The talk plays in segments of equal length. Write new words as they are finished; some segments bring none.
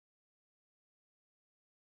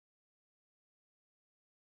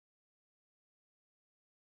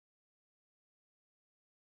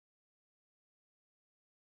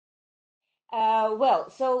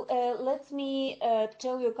Let me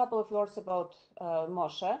tell you a couple of words about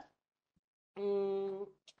Moshe. Mm,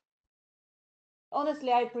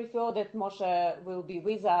 Honestly, I prefer that Moshe will be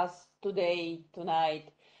with us today,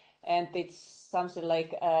 tonight, and it's something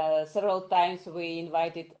like several times we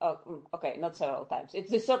invited. Okay, not several times.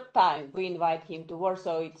 It's the third time we invite him to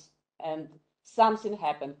Warsaw. And something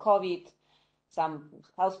happened, COVID, some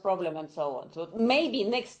house problem, and so on. So maybe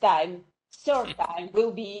next time, third time,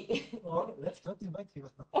 will be. Or let's not invite him.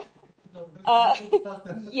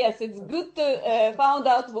 Yes, it's good to find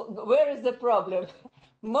out where is the problem.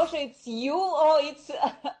 Moshe, it's you or it's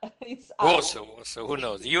us? Warsaw, who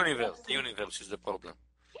knows? The universe is the problem.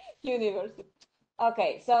 University.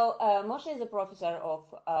 Okay, so Moshe is a professor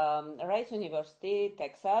of Rice University,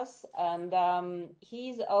 Texas, and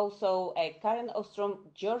he's also a Karen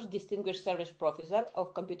Ostrom George Distinguished Service Professor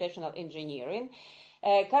of Computational Engineering.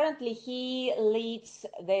 Currently, he leads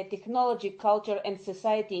the Technology, Culture, and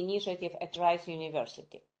Society Initiative at Rice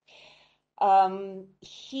University.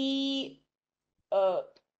 He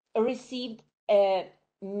received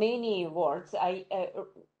many awards.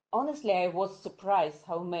 Honestly, I was surprised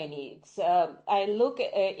how many. I look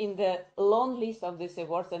in the long list of these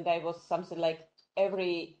awards, and I was something like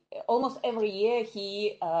almost every year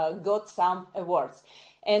he got some awards.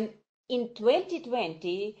 And in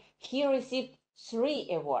 2020, he received 3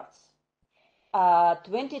 awards.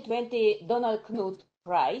 2020 Donald Knuth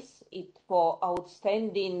Prize for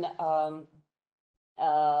outstanding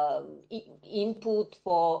input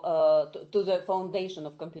to the foundation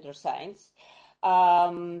of computer science.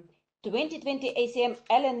 2020 ACM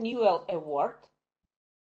Alan Newell Award,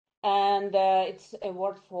 and it's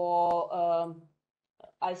award for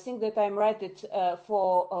I think that I'm right. It's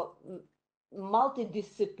for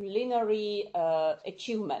multidisciplinary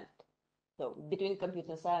achievement, so between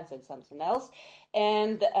computer science and something else.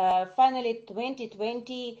 And finally,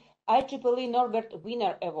 2020 IEEE Norbert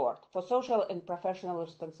Wiener Award for social and professional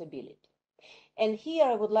responsibility. And here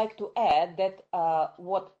I would like to add that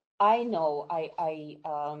what I know, I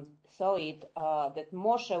saw it, that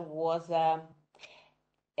Moshe was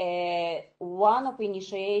one of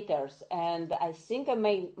initiators and I think a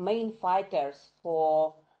main fighters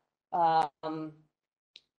for to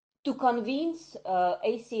convince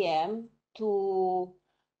ACM to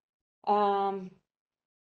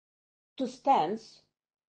stand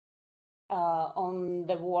on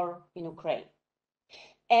the war in Ukraine.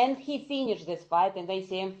 And he finished this fight, and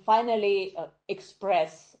ACM finally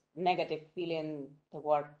expressed negative feeling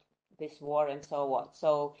toward this war and so on.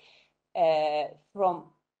 So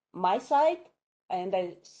from my side, and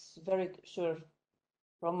I'm very sure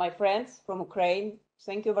from my friends from Ukraine,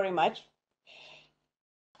 thank you very much.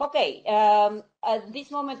 Okay, at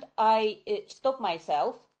this moment I stop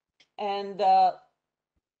myself, and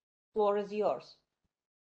floor is yours.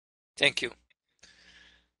 Thank you.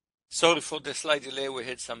 Sorry for the slight delay. We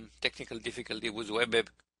had some technical difficulty with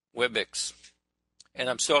WebEx. And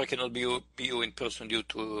I'm sorry I cannot be you in person due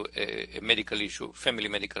to a medical issue, family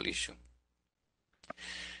medical issue.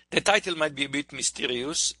 The title might be a bit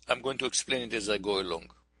mysterious. I'm going to explain it as I go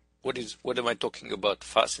along. What am I talking about?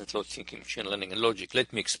 Fast and slow thinking, machine learning, and logic.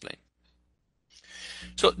 Let me explain.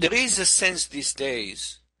 So there is a sense these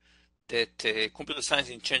days that computer science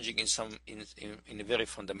is changing in a very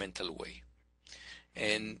fundamental way.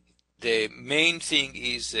 And the main thing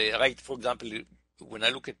is, for example, when I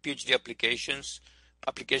look at PhD application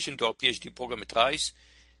to our PhD program at Rice,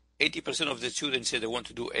 80% of the students say they want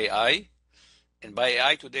to do AI, and by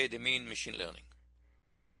AI today they mean machine learning.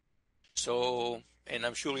 So, and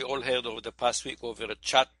I'm sure you all heard over the past week over a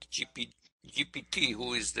chat GPT,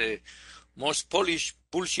 who is the most polished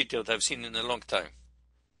bullshitter that I've seen in a long time.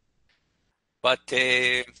 But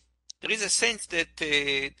there is a sense that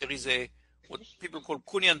there is what people call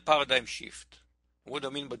Kuhnian paradigm shift. What do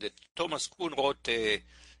I mean by that? Thomas Kuhn wrote a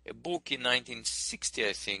book in 1960,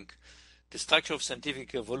 I think, The Structure of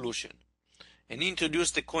Scientific Evolution. And he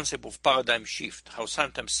introduced the concept of paradigm shift, how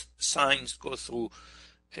sometimes science goes through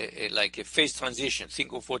like a phase transition.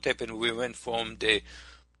 Think of what happened. We went from the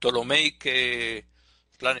Ptolemaic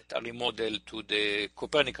planetary model to the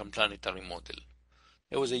Copernican planetary model.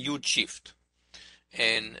 There was a huge shift.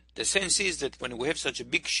 And the sense is that when we have such a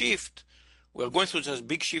big shift, we're going through such a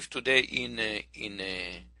big shift today in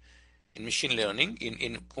machine learning,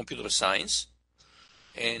 in computer science.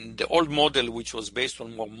 And the old model, which was based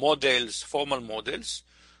on more models, formal models,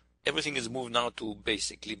 everything is moved now to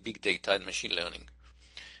basically big data and machine learning.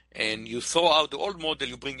 And you throw out the old model,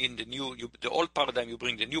 you bring in the old paradigm, you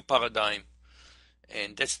bring the new paradigm.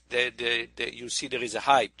 And that's you see there is a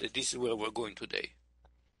hype that this is where we're going today.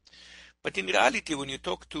 But in reality, when you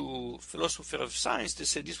talk to philosophers of science, they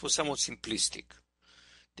say this was somewhat simplistic.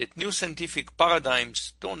 That new scientific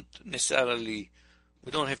paradigms don't necessarily,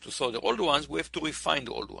 we don't have to throw the old ones, we have to refine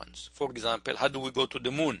the old ones. For example, how do we go to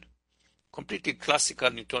the moon? Completely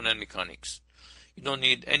classical Newtonian mechanics. You don't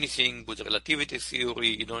need anything with relativity theory,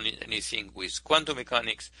 you don't need anything with quantum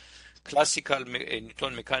mechanics. Classical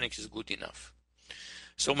Newtonian mechanics is good enough.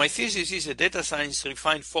 So my thesis is that data science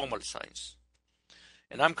refined formal science.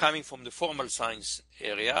 And I'm coming from the formal science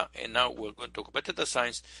area, and now we're going to talk about data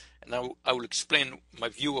science, and now I will explain my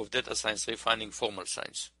view of data science refining formal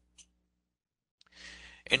science.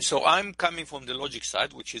 And so I'm coming from the logic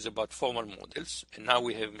side, which is about formal models, and now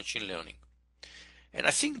we have machine learning. And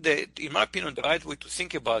I think that, in my opinion, the right way to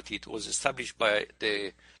think about it was established by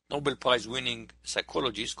the Nobel Prize winning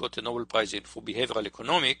psychologist, got a Nobel Prize for behavioral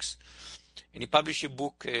economics, and he published a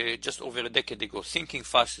book just over a decade ago, Thinking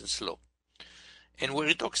Fast and Slow. And where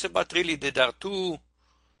he talks about really that there are two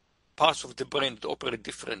parts of the brain that operate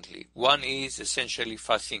differently. One is essentially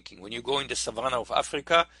fast thinking. When you go in the savannah of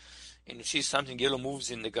Africa and you see something yellow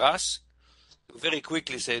moves in the grass, you very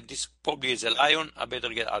quickly say, this probably is a lion, I better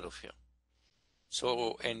get out of here.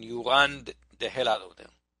 So, and you run the hell out of them.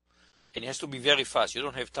 And it has to be very fast. You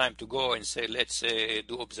don't have time to go and say, let's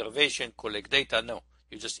do observation, collect data. No,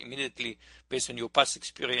 you just immediately, based on your past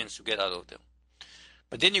experience, you get out of them.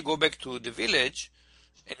 But then you go back to the village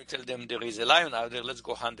and you tell them there is a lion out there, let's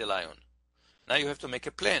go hunt the lion. Now you have to make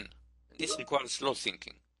a plan. This requires slow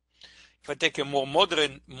thinking. If I take a more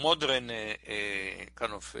modern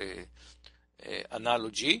kind of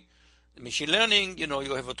analogy, machine learning, you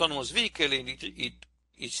have autonomous vehicle and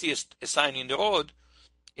it sees a sign in the road,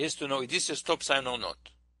 it has to know, is this a stop sign or not?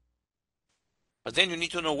 But then you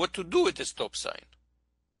need to know what to do with the stop sign.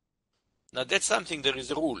 Now that's something, there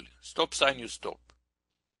is a rule. Stop sign, you stop.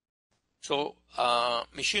 So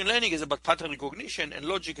machine learning is about pattern recognition, and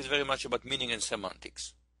logic is very much about meaning and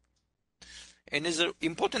semantics. And there's an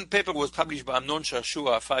important paper was published by Amnon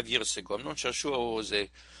Shashua 5 years ago. Amnon Shashua was a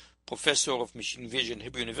professor of machine vision at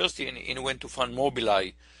Hebrew University, and he went to found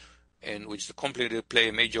Mobileye, and which completely play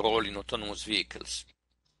a major role in autonomous vehicles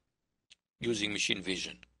using machine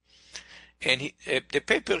vision. And the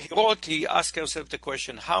paper he wrote, he asked himself the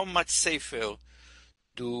question, how much safer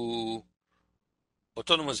do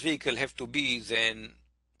autonomous vehicles have to be than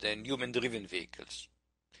human-driven vehicles?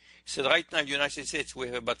 He said, right now in the United States, we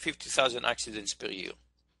have about 50,000 accidents per year.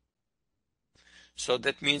 So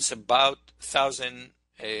that means about 1,000,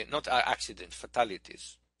 not accidents,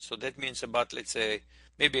 fatalities. So that means about, let's say,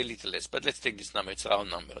 maybe a little less, but let's take this number, it's a round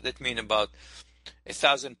number. That means about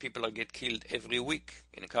 1,000 people get killed every week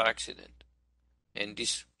in a car accident. And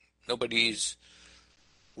this,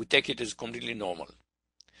 we take it as completely normal.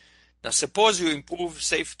 Now, suppose you improve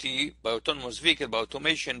safety by autonomous vehicle, by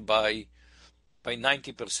automation, by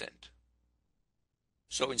 90%.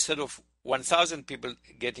 So instead of 1,000 people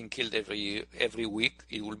getting killed every week,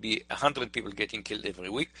 it will be 100 people getting killed every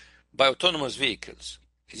week by autonomous vehicles.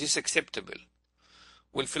 Is this acceptable?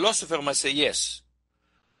 Well, philosophers must say yes,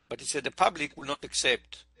 but he said the public will not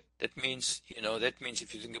accept. That means,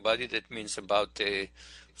 if you think about it, that means about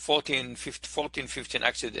 14, 15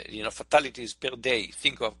 accidents, fatalities per day.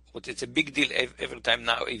 Think of what it's a big deal every time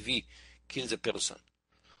now AV kills a person.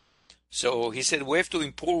 So he said we have to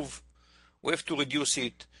improve, we have to reduce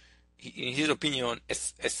it, in his opinion,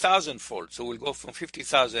 1,000-fold. So we'll go from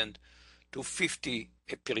 50,000 to 50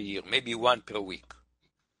 per year, maybe one per week.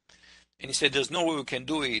 And he said there's no way we can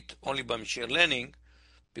do it only by machine learning,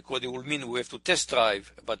 because it will mean we have to test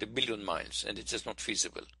drive about 1 billion miles, and it's just not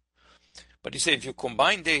feasible. But he said if you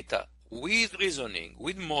combine data with reasoning,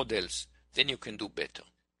 with models, then you can do better.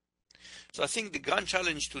 So I think the grand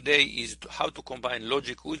challenge today is how to combine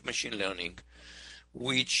logic with machine learning,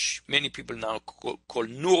 which many people now call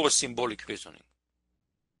neurosymbolic reasoning.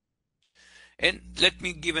 And let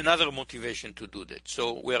me give another motivation to do that.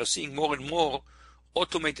 So we are seeing more and more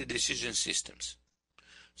automated decision systems.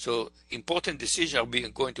 So important decisions are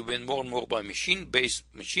going to be made more and more by machines based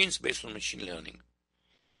on machine learning.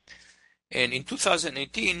 And in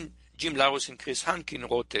 2018, Jim Larus and Chris Hankin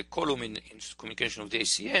wrote a column in Communication of the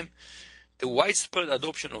ACM. The widespread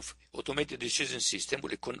adoption of automated decision system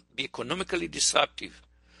will be economically disruptive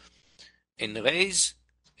and raise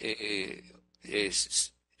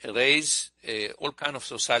all kinds of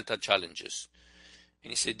societal challenges.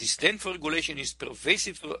 And he said, disdain for regulation is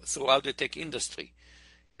pervasive throughout the tech industry.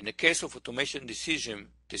 In the case of automation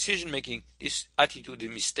decision-making, this attitude is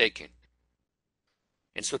mistaken.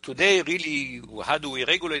 And so today, really, how do we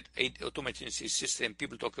regulate automation system?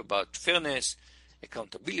 People talk about fairness,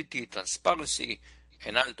 accountability, transparency,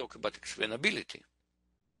 and I'll talk about explainability.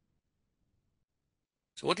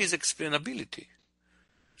 So what is explainability?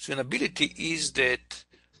 Explainability is that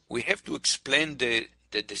we have to explain the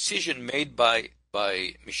decision made by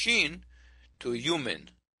machine to a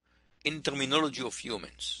human in terminology of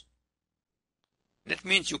humans. That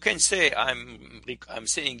means you can say I'm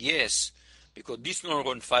saying yes because this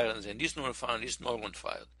neuron fires and this neuron fires and this neuron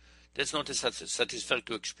fires. That's not a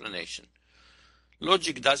satisfactory explanation.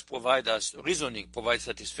 Logic does provide us, reasoning provides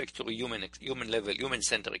satisfactory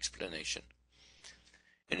human-centered explanation.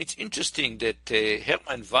 And it's interesting that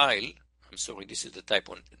Hermann Weyl, I'm sorry, this is the type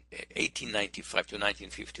on 1895 to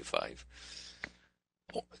 1955,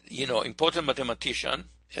 important mathematician,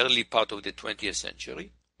 early part of the 20th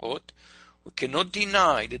century, wrote, "We cannot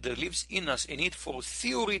deny that there lives in us a need for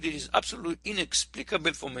theory that is absolutely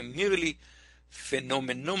inexplicable from a merely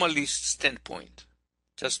phenomenalist standpoint,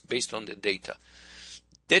 just based on the data.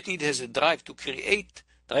 That need has a drive to create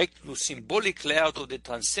direct to symbolic layout of the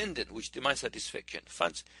transcendent, which demands satisfaction."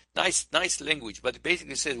 Nice language, but it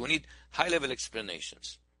basically says we need high-level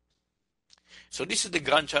explanations. So this is the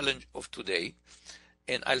grand challenge of today,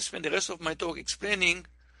 and I'll spend the rest of my talk explaining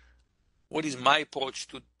what is my approach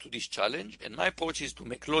to this challenge, and my approach is to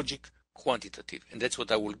make logic quantitative, and that's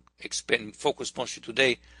what I will focus mostly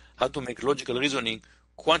today, how to make logical reasoning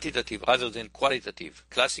quantitative rather than qualitative.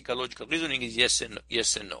 Classical logical reasoning is yes and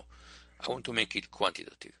no. I want to make it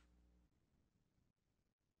quantitative.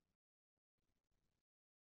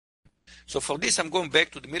 So for this, I'm going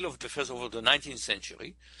back to the middle of the 19th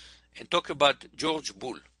century and talk about George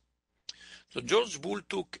Boole. So George Boole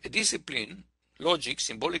took a discipline, logic,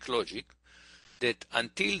 symbolic logic, that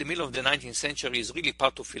until the middle of the 19th century is really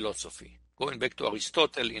part of philosophy. Going back to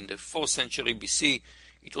Aristotle in the 4th century BC,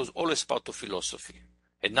 it was always part of philosophy.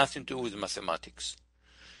 Had nothing to do with mathematics.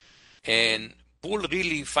 And Boole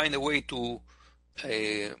really find a way to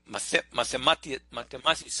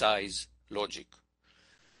mathematicize logic.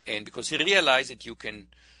 And because he realized that you can,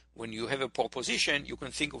 when you have a proposition, you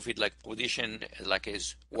can think of it like proposition like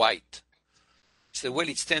as white. So well,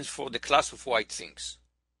 it stands for the class of white things.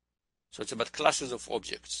 So it's about classes of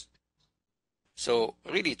objects. So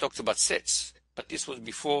really it talks about sets, but this was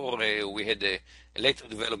before we had a later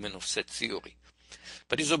development of set theory.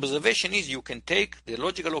 But his observation is you can take the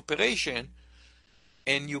logical operation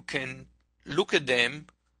and you can look at them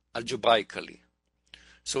algebraically.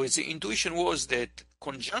 So his intuition was that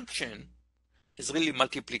conjunction is really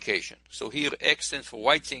multiplication. So here X stands for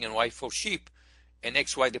white thing and Y for sheep, and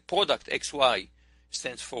XY, the product XY,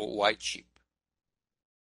 stands for white sheep.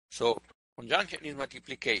 So conjunction is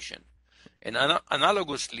multiplication. And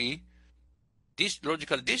analogously, this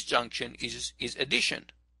logical disjunction is addition.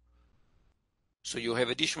 So you have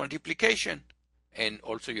addition multiplication, and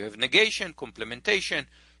also you have negation, complementation.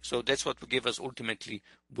 So that's what will give us ultimately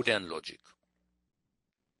Boolean logic.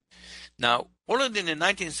 Now, already in the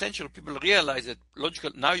 19th century, people realized that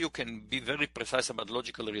now you can be very precise about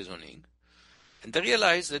logical reasoning. And they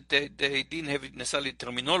realized that they didn't have necessarily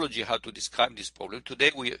terminology how to describe this problem.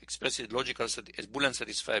 Today we express it logical as Boolean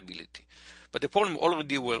satisfiability. But the problem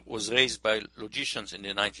already was raised by logicians in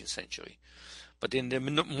the 19th century. But in the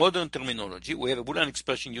modern terminology, we have a Boolean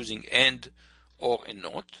expression using and, or, and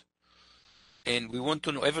not. And we want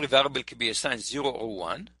to know every variable can be assigned 0 or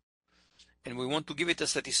 1. And we want to give it a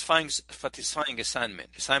satisfying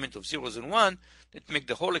assignment of zeros and 1 that make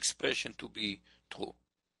the whole expression to be true,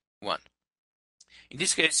 1. In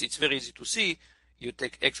this case, it's very easy to see. You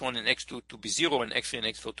take x1 and x2 to be 0 and x3 and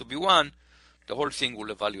x4 to be 1. The whole thing will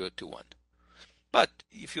evaluate to 1. But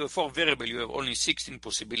if you have 4 variables, you have only 16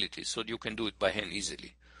 possibilities, so you can do it by hand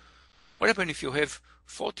easily. What happens if you have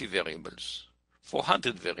 40 variables,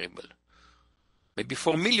 400 variables, maybe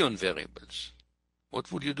 4 million variables?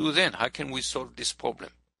 What would you do then? How can we solve this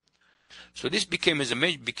problem? So this became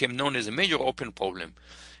known as a major open problem.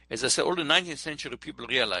 As I said, all the 19th century people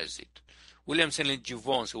realized it. William Stanley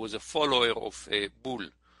Jevons, who was a follower of Boole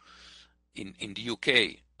in the UK,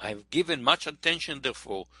 I have given much attention,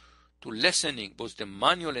 therefore, to lessening both the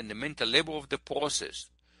manual and the mental labor of the process.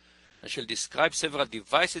 I shall describe several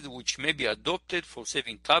devices which may be adopted for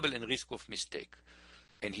saving trouble and risk of mistake.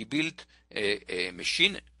 And he built a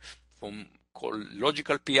machine called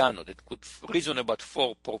logical piano that could reason about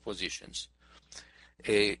 4 propositions.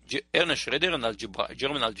 Ernest Schroeder, a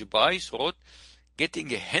German algebraist, wrote,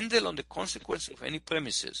 "Getting a handle on the consequence of any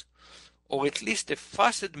premises, or at least a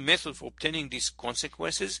faster method for obtaining these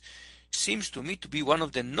consequences, seems to me to be one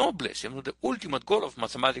of the noblest, the ultimate goal of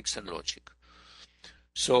mathematics and logic."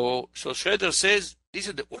 So Schroeder says this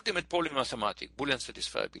is the ultimate problem in mathematics, Boolean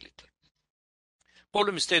satisfiability.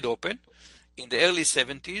 Problem stayed open. In the early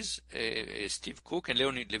 70s, Steve Cook and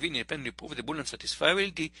Leonid Levin independently proved the Boolean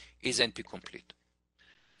satisfiability is NP-complete.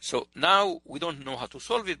 So now we don't know how to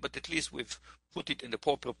solve it, but at least we've put it in the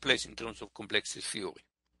proper place in terms of complexity theory.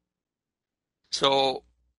 So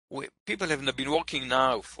people have been working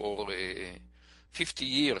now for 50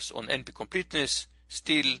 years on NP completeness,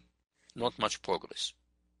 still not much progress.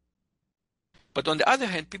 But on the other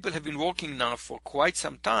hand, people have been working now for quite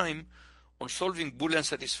some time on solving Boolean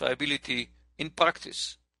satisfiability in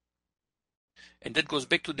practice. And that goes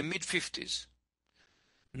back to the mid-50s.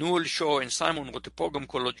 Newell, Shaw, and Simon wrote a program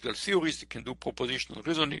called Logical Theories that can do propositional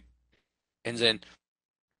reasoning. And then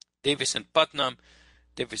Davis, Putnam,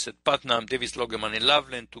 Logeman, and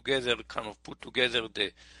Loveland together kind of put together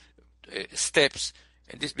the steps,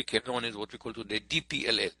 and this became known as what we call today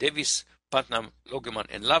DPLL, Davis, Putnam, Logeman,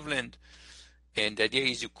 and Loveland. And the idea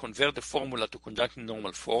is you convert the formula to conjunctive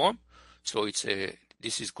normal form. So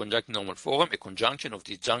this is conjunctive normal form, a conjunction of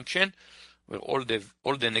disjunction, where all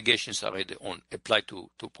the negations are applied to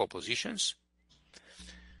propositions.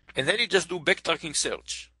 And then you just do backtracking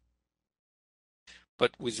search.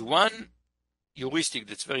 But with one heuristic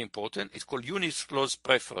that's very important, it's called unit clause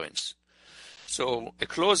preference. So a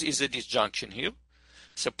clause is a disjunction here.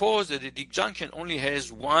 Suppose that the disjunction only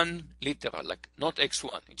has one literal, like not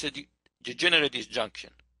x1. It's a degenerate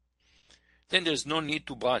disjunction. Then there's no need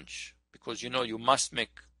to branch, because you must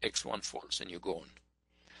make x1 false and you go on.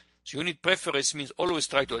 So unit preference means always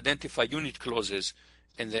try to identify unit clauses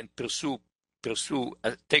and then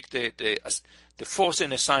take the force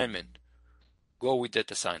and assignment, go with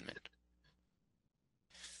that assignment.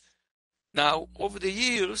 Now, over the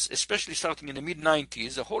years, especially starting in the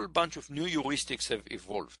mid-90s, a whole bunch of new heuristics have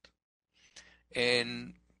evolved.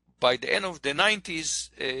 And by the end of the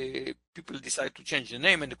 90s, people decided to change the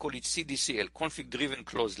name and they call it CDCL, Conflict-Driven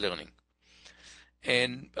Closed Learning.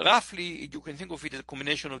 And roughly, you can think of it as a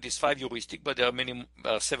combination of these 5 heuristics, but there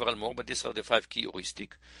are several more, but these are the 5 key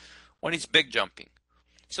heuristics. One is backjumping.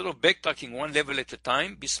 Instead of backtracking one level at a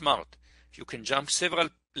time, be smart. If you can jump several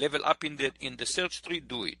levels up in the search tree,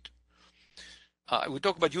 do it. We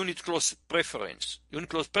talk about unit clause preference. Unit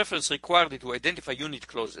clause preference required it to identify unit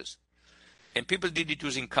clauses. And people did it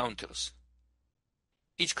using counters.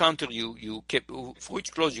 Each counter for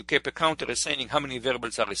each clause you kept a counter assigning how many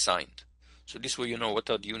variables are assigned. So this way you know what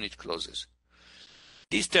are the unit clauses.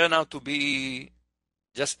 These turn out to be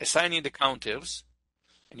just assigning the counters,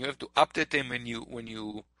 and you have to update them when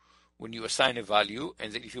you assign a value,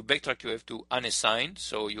 and then if you backtrack you have to unassign,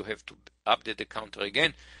 so you have to update the counter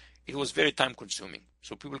again. It was very time consuming.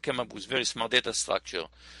 So people came up with very smart data structure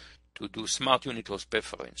to do smart unit clause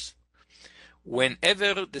preference.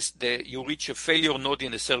 Whenever you reach a failure node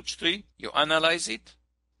in the search tree, you analyze it,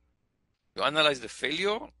 you analyze the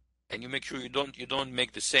failure, and you make sure you don't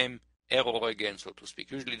make the same error again, so to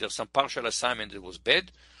speak. Usually there's some partial assignment that was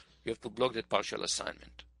bad. You have to block that partial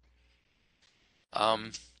assignment.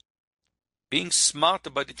 Being smart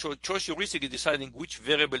about the choice heuristic is deciding which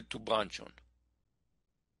variable to branch on.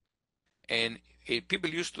 And people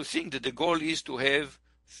used to think that the goal is to have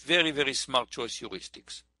very, very smart choice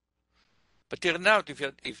heuristics. But turned out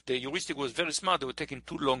if the heuristic was very smart, they were taking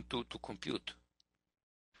too long to compute.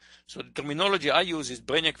 So the terminology I use is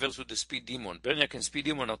Brainiac versus the speed demon. Brainiac and speed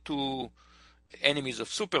demon are two enemies of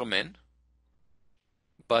Superman,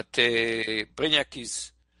 but Brainiac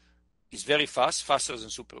is very faster than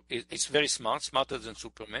Superman. It's very smart, smarter than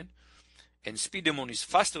Superman, and speed demon is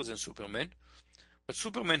faster than Superman, but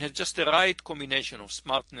Superman has just the right combination of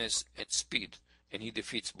smartness and speed, and he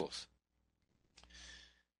defeats both.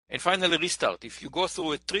 And finally, restart. If you go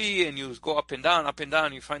through a tree and you go up and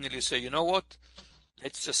down, you finally say, you know what?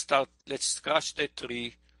 Let's scratch that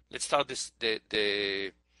tree. Let's start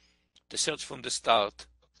the search from the start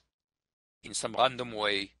in some random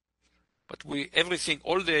way. But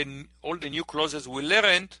all the new clauses we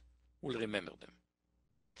learned, we'll remember them.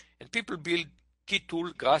 And people build key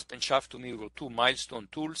tool, grasp and shaft to me were 2 milestone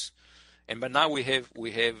tools. And by now we have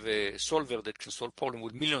a solver that can solve problem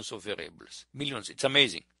with millions of variables. Millions, it's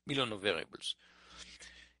amazing, millions of variables.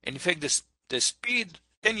 And in fact, the speed,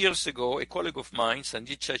 10 years ago, a colleague of mine,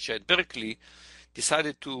 Sanjit Chacha at Berkeley,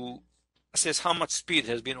 decided to assess how much speed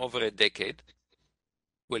has been over a decade,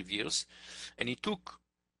 12 years. And he took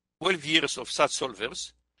 12 years of such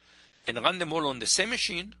solvers and ran them all on the same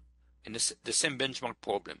machine and the same benchmark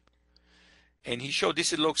problem. And he showed,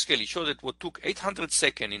 this is log scale, he showed that what took 800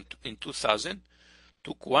 seconds in 2000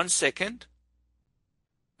 took 1 second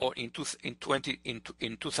or in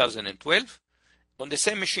 2012 on the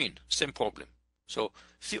same machine, same problem. So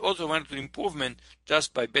he also went to improvement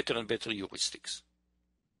just by better and better heuristics.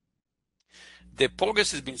 The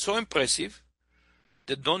progress has been so impressive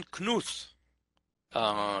that Don Knuth,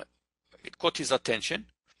 it caught his attention,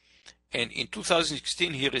 And in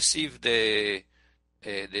 2016, he received he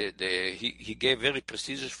gave very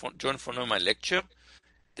prestigious John von Neumann lecture,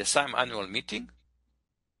 the SIAM annual meeting,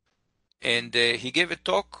 and he gave a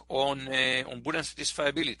talk on Boolean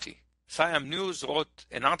satisfiability. SIAM News wrote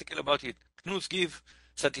an article about it. Knuth give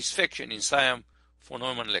satisfaction in SIAM von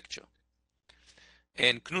Neumann lecture.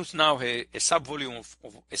 And Knuth now a sub-volume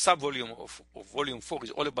of volume 4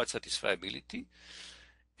 is all about satisfiability.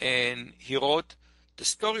 And he wrote, the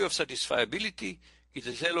story of satisfiability is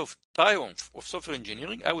a tale of triumph of software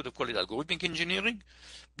engineering. I would have called it algorithmic engineering,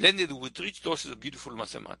 blended with rich doses of beautiful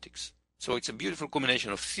mathematics. So it's a beautiful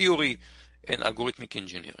combination of theory and algorithmic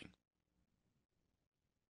engineering.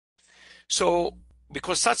 So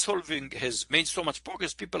because such solving has made so much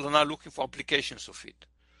progress, people are now looking for applications of it.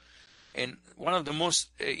 And one of the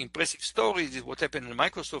most impressive stories is what happened in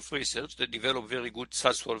Microsoft research. They developed very good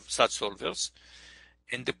such solvers,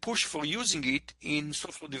 and the push for using it in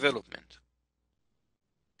software development.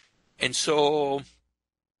 And so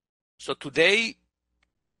today,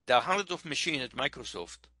 there are hundreds of machines at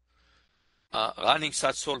Microsoft running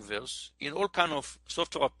such solvers in all kinds of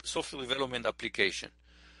software development application,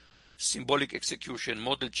 symbolic execution,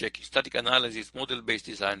 model checking, static analysis, model-based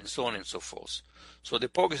design, and so on and so forth. So the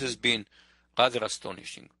progress has been rather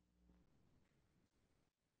astonishing.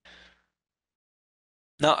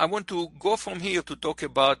 Now, I want to go from here to talk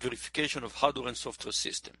about verification of hardware and software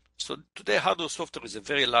system. So today, hardware software is a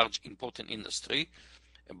very large, important industry,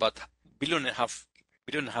 about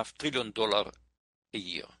 $1.5 trillion a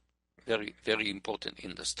year. Very, very important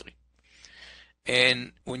industry.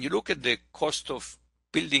 And when you look at the cost of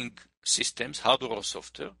building systems, hardware or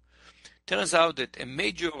software, turns out that a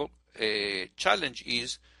major challenge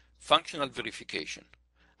is functional verification.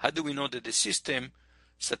 How do we know that the system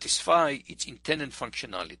satisfy its intended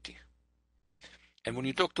functionality? And when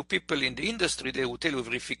you talk to people in the industry, they will tell you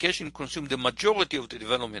verification consumes the majority of the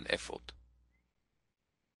development effort.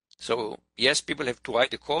 So yes, people have to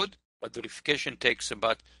write the code, but verification takes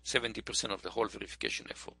about 70% of the whole verification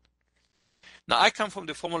effort. Now, I come from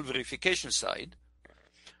the formal verification side,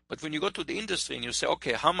 but when you go to the industry and you say,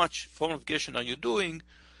 okay, how much formal verification are you doing?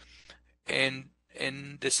 And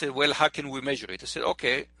they say, well, how can we measure it? I said,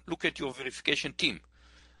 okay, look at your verification team.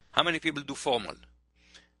 How many people do formal?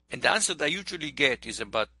 And the answer that I usually get is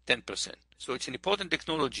about 10%. So it's an important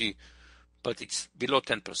technology, but it's below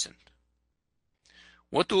 10%.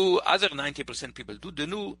 What do other 90% people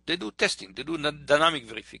do? They do testing. They do dynamic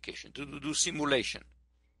verification. They do simulation.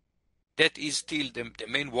 That is still the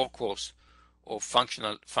main workhorse of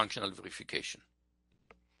functional verification.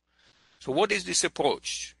 So what is this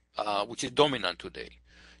approach, which is dominant today?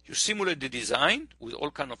 You simulate the design with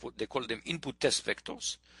all kind of what they call them input test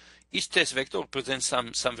vectors. Each test vector presents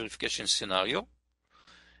some verification scenario,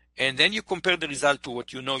 and then you compare the result to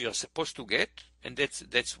what you know you're supposed to get, and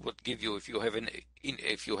that's what gives you if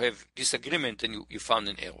you have disagreement and you found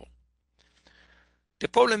an error. The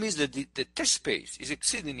problem is that the test space is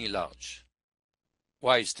exceedingly large.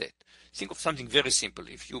 Why is that? Think of something very simple.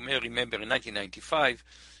 If you may remember, in 1995,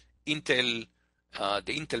 the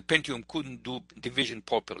Intel Pentium couldn't do division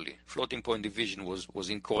properly. Floating point division was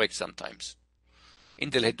incorrect sometimes.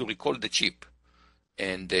 Intel had to recall the chip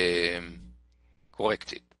and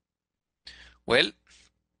correct it. Well,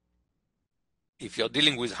 if you're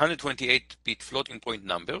dealing with 128-bit floating point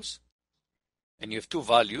numbers, and you have two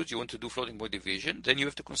values, you want to do floating point division, then you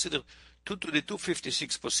have to consider 2 to the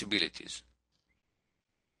 256 possibilities.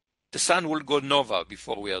 The sun will go nova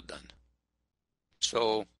before we are done.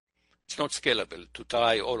 So it's not scalable to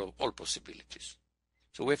try all possibilities.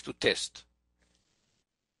 So we have to test.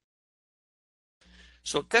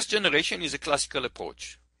 So test generation is a classical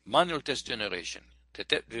approach. Manual test generation.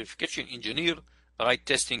 The verification engineer write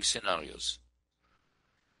testing scenarios.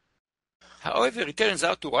 However, it turns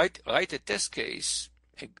out to write a test case,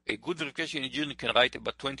 a good verification engineer can write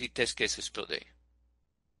about 20 test cases per day.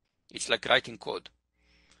 It's like writing code.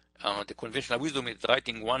 The conventional wisdom is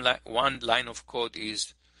writing one line of code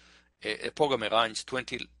is a programmer runs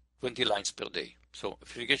 20 lines per day. So a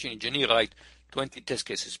verification engineer write 20 test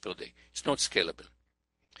cases per day. It's not scalable.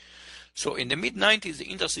 So in the mid-90s, the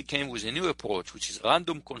industry came with a new approach, which is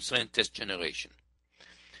random constraint test generation.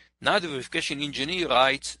 Now the verification engineer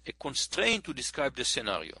writes a constraint to describe the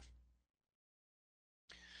scenario.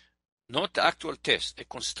 Not the actual test, a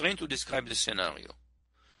constraint to describe the scenario.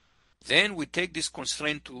 Then we take this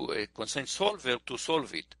constraint to a constraint solver to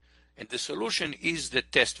solve it. And the solution is the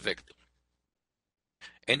test vector.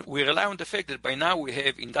 And we rely on the fact that by now we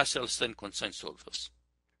have industrial strength constraint solvers.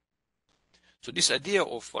 So this idea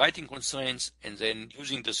of writing constraints and then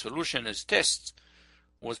using the solution as tests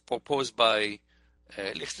was proposed by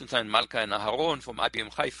Lichtenstein, Malka, and Aharon from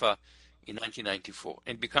IBM Haifa in 1994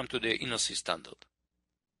 and become to the INOSI standard.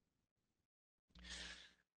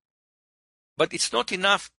 But it's not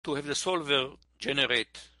enough to have the solver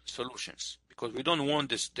generate solutions because we don't want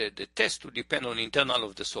the test to depend on internal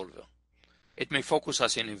of the solver. It may focus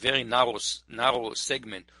us in a very narrow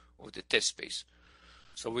segment of the test space.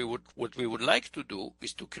 So what we would like to do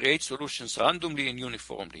is to create solutions randomly and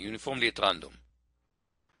uniformly at random.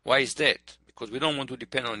 Why is that? Because we don't want to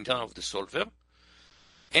depend on internal of the solver,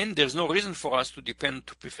 and there's no reason for us to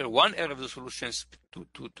prefer one error of the solutions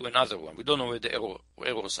to another one. We don't know where the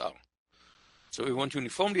errors are. So we want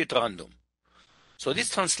uniformly at random. So this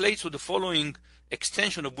translates to the following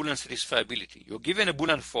extension of Boolean satisfiability. You're given a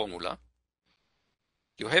Boolean formula,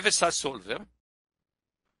 you have a such solver,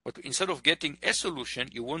 but instead of getting a solution,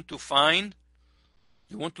 you want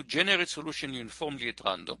to generate solution uniformly at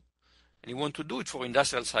random, and you want to do it for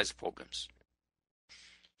industrial size problems.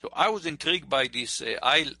 So I was intrigued by this.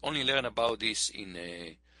 I only learned about this in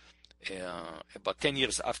about 10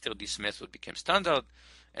 years after this method became standard,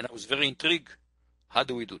 and I was very intrigued. How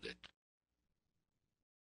do we do that?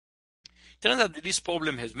 It turns out that this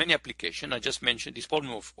problem has many applications. I just mentioned this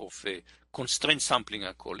problem of constraint sampling,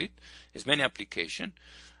 I call it, has many applications.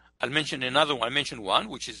 I'll mention another one. I mentioned one,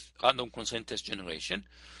 which is random constraint test generation.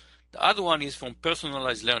 The other one is from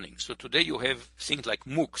personalized learning. So today you have things like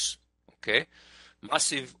MOOCs, okay,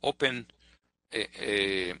 massive open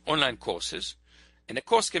online courses, and a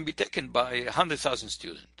course can be taken by 100,000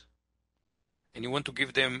 students, and you want to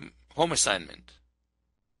give them home assignment.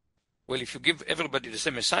 Well, if you give everybody the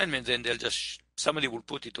same assignment, then somebody will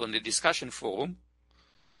put it on the discussion forum,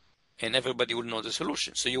 and everybody will know the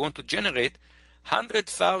solution. So you want to generate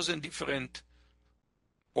 100,000 different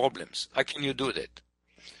problems. How can you do that?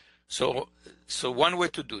 So one way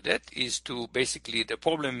to do that is to basically, the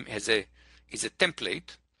problem is a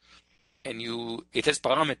template, and it has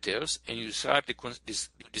parameters, and you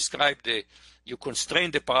you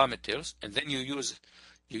constrain the parameters, and then you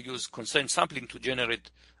use constraint sampling to generate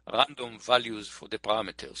random values for the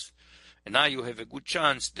parameters. And now you have a good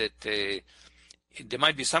chance that there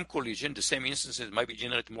might be some collision. The same instances might be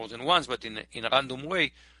generated more than once, but in a random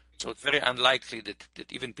way. So it's very unlikely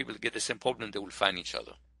that even people get the same problem, they will find each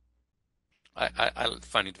other. I'll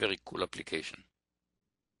find it very cool application.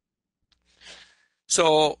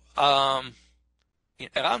 So around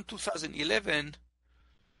 2011,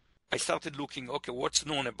 I started looking, okay, what's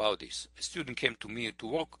known about this? A student came to me to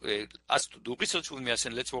work, asked to do research with me. I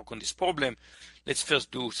said, let's work on this problem. Let's first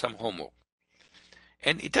do some homework.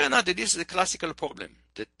 And it turned out that this is a classical problem,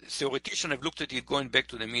 that theoreticians have looked at it going back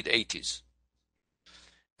to the mid-80s.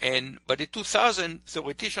 And by the 2000,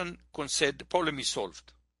 theoreticians said the problem is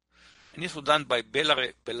solved. And this was done by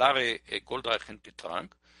Bellare, Goldreich, and Petrank.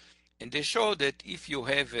 And they show that if you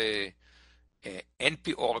have a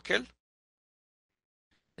NP oracle,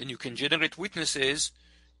 then you can generate witnesses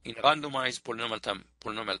in randomized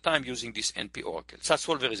polynomial time using this NP oracle. Such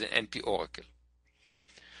solver is an NP oracle.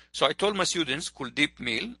 So I told my students, called Deep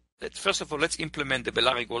Mill, that first of all, let's implement the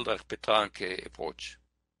Bellare, Goldreich, Petrank approach.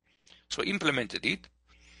 So implemented it,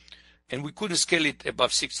 and we couldn't scale it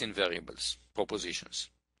above 16 variables, propositions.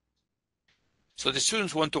 So the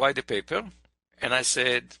students want to write a paper, and I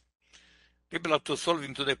said, people are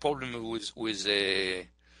solving today problem with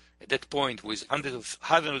at that point with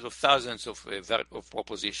hundreds of thousands of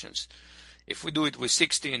propositions. If we do it with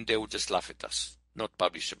 16, they would just laugh at us, not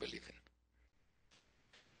publishable even.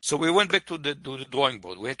 So we went back to the drawing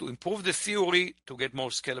board. We had to improve the theory to get more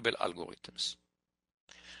scalable algorithms.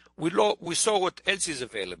 We saw what else is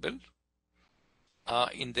available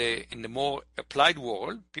in the more applied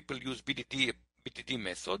world. People use BDD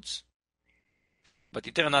methods. But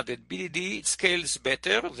it turned out that BDD scales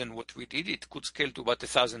better than what we did. It could scale to about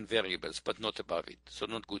 1,000 variables, but not above it, so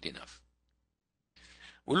not good enough.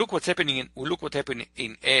 We look what happened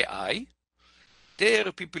in AI. There,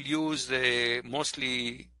 people use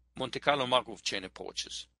mostly Monte Carlo Markov chain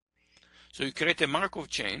approaches. So you create a Markov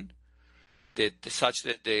chain such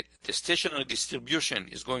that the stationary distribution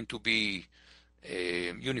is going to be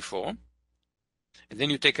uniform. And then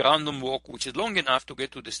you take a random walk, which is long enough to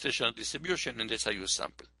get to the stationary distribution, and that's how you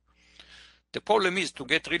sample. The problem is, to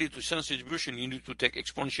get really to stationary distribution, you need to take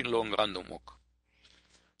exponentially long random walk.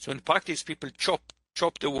 So in practice, people chop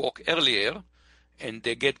the walk earlier, and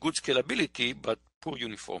they get good scalability, but poor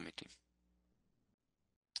uniformity.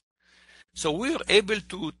 So we are able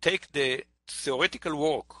to take the theoretical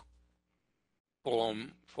work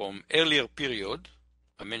from earlier period,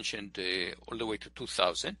 I mentioned all the way to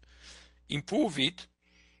 2000, improve it,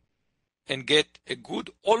 and get a good,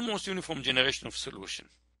 almost uniform generation of solution.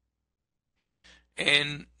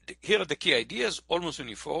 And here are the key ideas: almost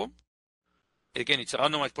uniform. Again, it's a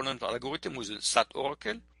randomized polynomial algorithm with a SAT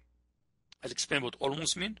oracle. I'll explain what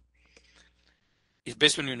almost mean. It's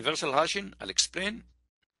based on universal hashing. I'll explain.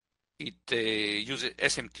 It uses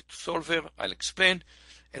SMT solver. I'll explain.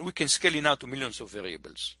 And we can scale it out to millions of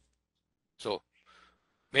variables. So,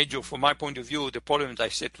 major, from my point of view, the problem that I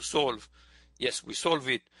said to solve, yes, we solve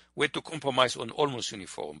it. We had to compromise on almost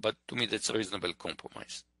uniform, but to me, that's a reasonable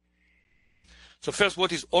compromise. So first,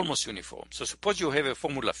 what is almost uniform? So suppose you have a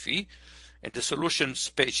formula phi, and the solution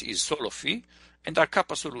space is solo phi, and there are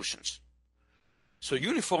kappa solutions. So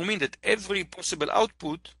uniform means that every possible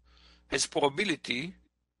output has probability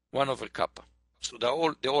 1 over kappa. So they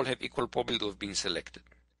all have equal probability of being selected.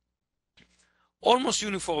 Almost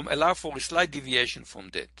uniform allow for a slight deviation from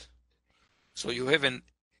that. So you have an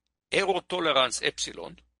error tolerance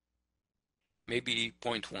epsilon, maybe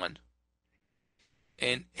 0.1,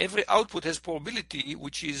 and every output has probability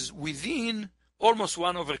which is within almost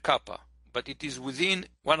 1 over kappa, but it is within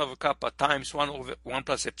 1 over kappa times 1 over 1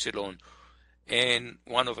 plus epsilon and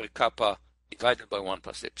 1 over kappa divided by 1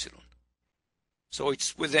 plus epsilon. So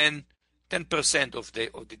it's within 10% of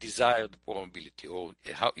the desired probability, or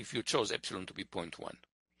if you chose epsilon to be 0.1.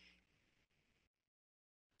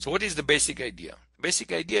 So what is the basic idea? The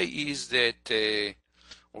basic idea is that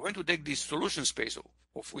we're going to take this solution space,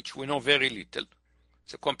 of which we know very little.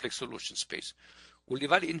 It's a complex solution space. We'll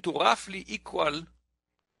divide it into roughly equal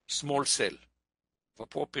small cell of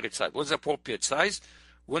appropriate size. What's the appropriate size?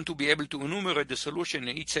 We want to be able to enumerate the solution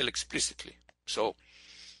in each cell explicitly. So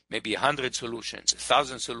maybe 100 solutions,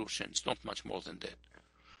 1,000 solutions, not much more than that.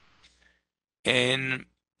 And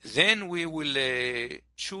then we will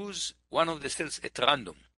choose one of the cells at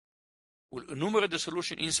random. We'll enumerate the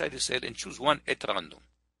solution inside the cell and choose one at random.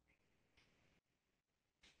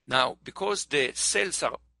 Now, because the cells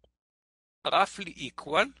are roughly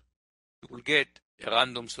equal, you will get a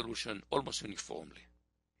random solution almost uniformly.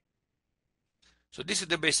 So this is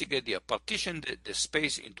the basic idea. Partition the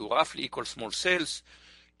space into roughly equal small cells,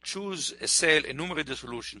 choose a cell, enumerate the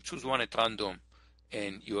solution, choose one at random,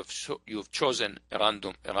 and you have chosen a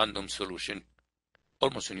random solution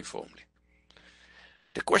almost uniformly.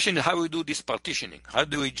 The question is how we do this partitioning. How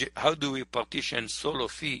do we partition solo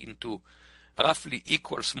phi into roughly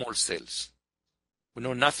equal small cells? We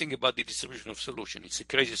know nothing about the distribution of solution. It's a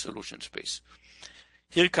crazy solution space.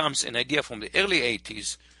 Here comes an idea from the early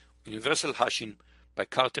 80s, universal hashing by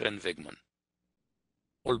Carter and Wegman.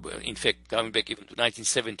 In fact, going back even to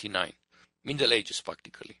 1979, Middle Ages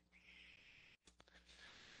practically.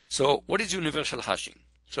 So what is universal hashing?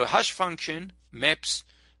 So a hash function maps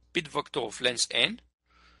bit vector of length n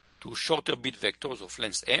to shorter bit vectors of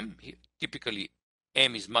length m. Typically,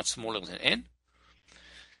 m is much smaller than n.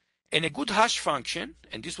 And a good hash function,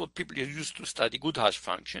 and this is what people use to study good hash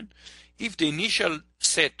function, if the initial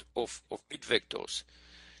set of bit vectors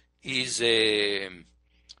is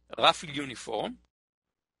roughly uniform,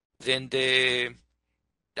 then the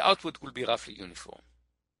output will be roughly uniform.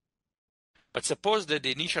 But suppose that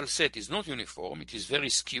the initial set is not uniform, it is very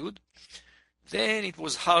skewed, then it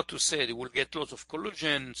was hard to say. It will get lots of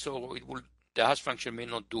collision, so the hash function may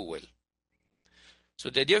not do well. So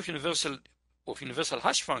the idea of universal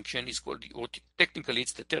hash function is called, or technically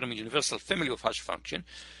it's the term universal family of hash function.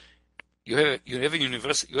 You have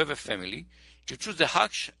a family. You choose the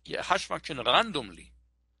hash function randomly,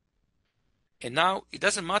 and now it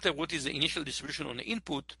doesn't matter what is the initial distribution on the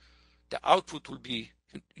input. The output will be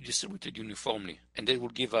distributed uniformly, and that will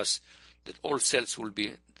give us that all cells will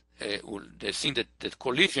be the thing that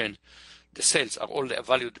collision. The cells are all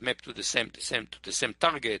valued mapped to the same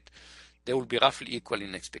target. They will be roughly equal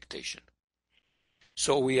in expectation.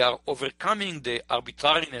 So we are overcoming the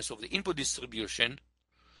arbitrariness of the input distribution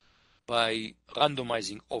by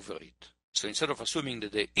randomizing over it. So instead of assuming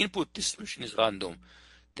that the input distribution is random,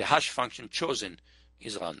 the hash function chosen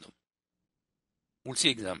is random. We'll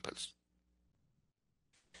see examples.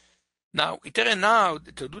 Now, it turns out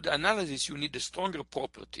that to do the analysis, you need a stronger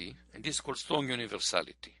property, and this is called strong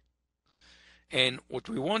universality. And what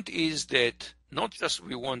we want is that not just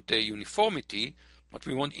we want the uniformity, but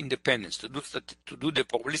we want independence. To do the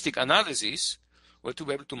probabilistic analysis, we have to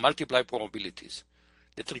be able to multiply probabilities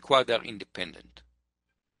that require they are independent.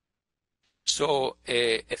 So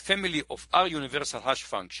a family of R universal hash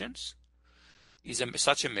functions is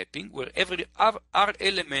such a mapping where every R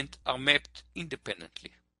element are mapped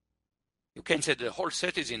independently. You can say the whole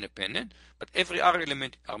set is independent, but every R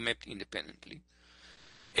element are mapped independently.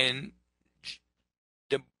 And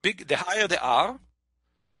the higher the R,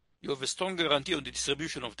 you have a strong guarantee on the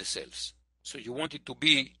distribution of the cells. So you want it to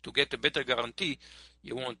be, to get a better guarantee,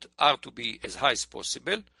 you want R to be as high as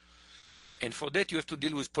possible. And for that, you have to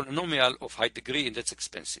deal with polynomial of high degree, and that's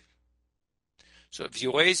expensive. So if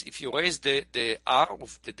you raise the R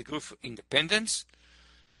of the degree of independence,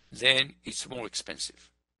 then it's more expensive.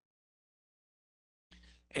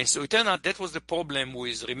 And so it turned out that was the problem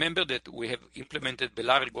with, remember that we have implemented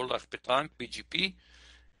Bellari Goldreich Petrank, BGP,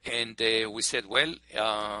 and we said, well,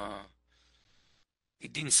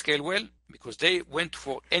 it didn't scale well because they went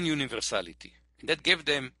for N universality. And that gave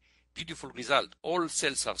them beautiful result. All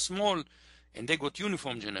cells are small and they got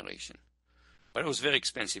uniform generation. But it was very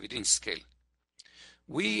expensive, it didn't scale.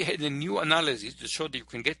 We had a new analysis that showed that you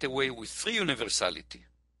can get away with 3 universality.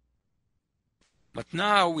 But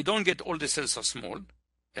now we don't get all the cells are small.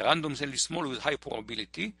 A random cell is small with high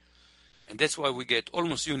probability, and that's why we get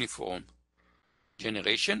almost uniform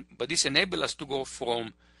generation, but this enables us to go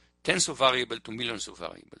from tens of variables to millions of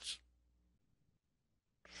variables.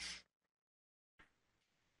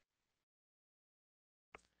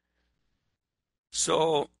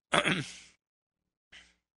 So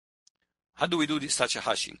how do we do this such a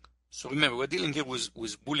hashing? So remember, we're dealing here with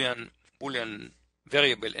Boolean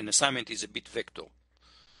variable, and assignment is a bit vector.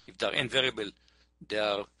 If there are n variable,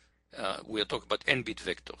 we are talking about n bit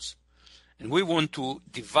vectors. And we want to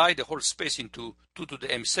divide the whole space into 2 to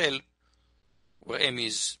the m cell, where m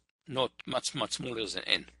is not much smaller than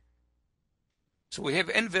n. So we have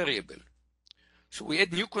n variable. So we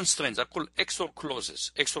add new constraints. I call XOR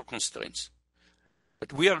clauses, XOR constraints.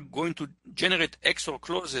 But we are going to generate XOR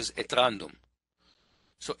clauses at random.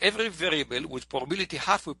 So every variable with probability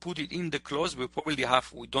half we put it in the clause, with probability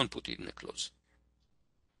half we don't put it in the clause.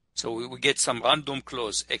 So we get some random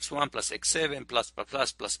clause, x1 plus x7 plus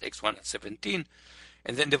x1 at 17,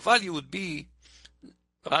 and then the value would be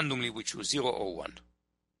randomly, which was 0 or 1.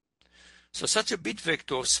 So such a bit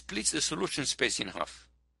vector splits the solution space in half.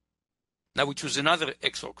 Now we choose another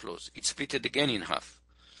XOR clause. It's split it again in half.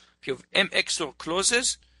 If you have m XOR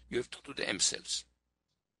clauses, you have 2 to the m cells.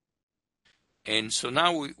 And so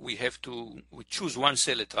now we choose one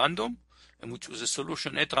cell at random, and we choose a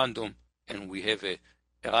solution at random, and we have a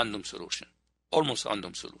random solution, almost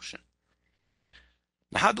random solution.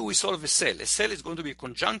 Now how do we solve a cell? A cell is going to be a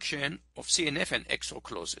conjunction of CNF and XOR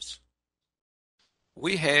clauses.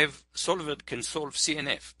 We have solver that can solve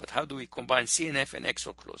CNF, but how do we combine CNF and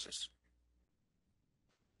XOR clauses?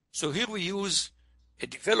 So here we use a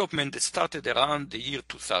development that started around the year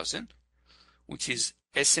 2000, which is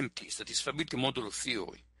SMT, Statistical Modular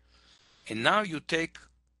Theory. And now you take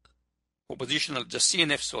propositional, just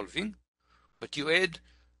CNF solving, but you add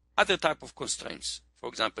other type of constraints, for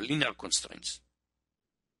example, linear constraints,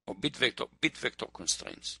 or bit vector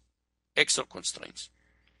constraints, XOR constraints.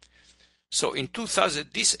 So in 2000,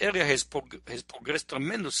 this area has progressed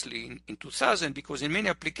tremendously in 2000, because in many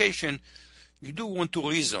applications, you do want to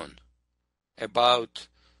reason about,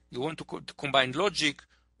 you want to combine logic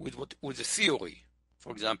with the theory.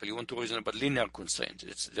 For example, you want to reason about linear constraints.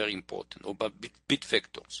 It's very important, or about bit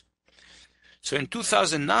vectors. So in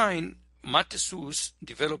 2009, Matesus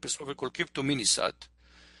developed a software called Crypto Minisat,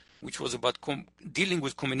 which was about dealing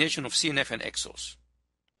with combination of CNF and XORs.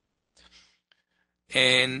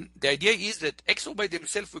 And the idea is that XOR by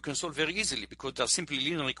themselves we can solve very easily, because they're simply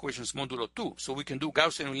linear equations modulo 2. So we can do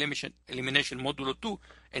Gaussian elimination modulo 2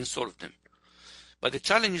 and solve them. But the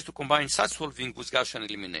challenge is to combine such solving with Gaussian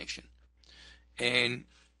elimination. And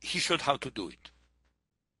he showed how to do it.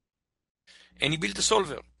 And he built a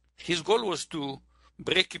solver. His goal was to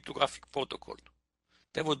break cryptographic protocol.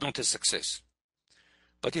 That was not a success.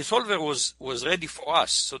 But his solver was ready for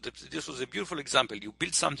us. So this was a beautiful example. You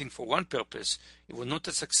build something for one purpose. It was not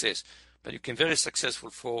a success, but you can be very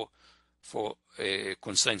successful for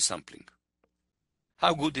constraint sampling.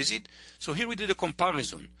 How good is it? So here we did a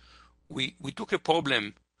comparison. We took a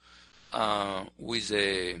problem with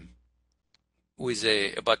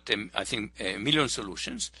about I think a million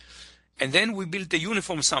solutions, and then we built a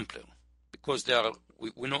uniform sampler, because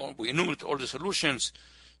we enumerate all the solutions,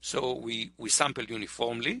 so we sample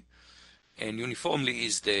uniformly, and uniformly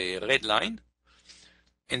is the red line,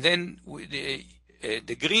 and then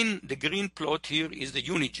the green plot here is the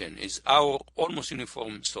unigen, is our almost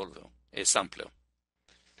uniform solver, a sampler.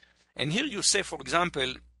 And here you say, for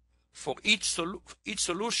example, for each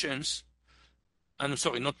solutions, I'm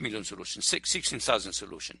sorry, not million solutions, 16,000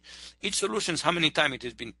 solutions. Each solution, how many times it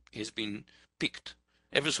has been picked.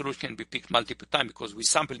 Every solution can be picked multiple times, because we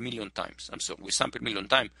sample million times. We sample million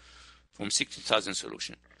times from 60,000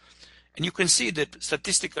 solutions. And you can see that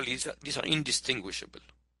statistically these are indistinguishable.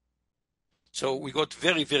 So we got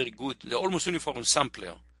very, very good. The almost uniform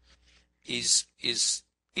sampler is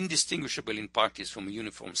indistinguishable in practice from a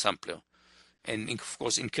uniform sampler, and of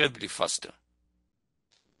course incredibly faster.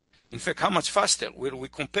 In fact, how much faster? Well, we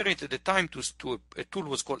compare it at the time to a tool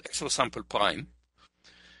was called Exosample Prime,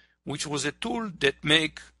 which was a tool that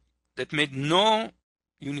made no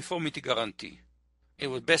uniformity guarantee. It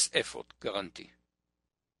was best effort guarantee.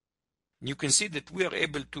 You can see that we are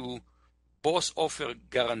able to both offer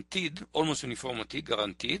guaranteed, almost uniformity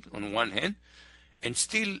guaranteed on one hand, and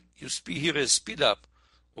still you see here a speed up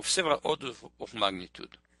of several orders of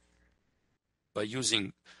magnitude by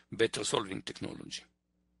using better solving technology.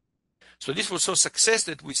 So this was so success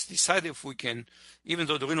that we decided if we can, even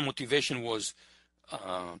though the real motivation was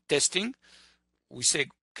testing, we say,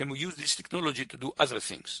 can we use this technology to do other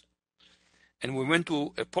things? And we went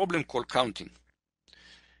to a problem called counting.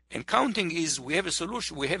 And counting is, we have a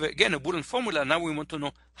solution, we have again a Boolean formula, now we want to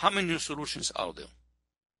know how many new solutions are there.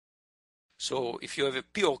 So if you have a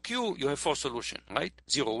P or Q, you have 4 solutions, right?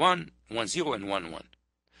 0, 1, 1, 0, and 1, 1.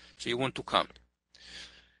 So you want to count.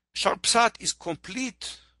 Sharp-SAT is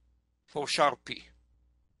complete for Sharp-P.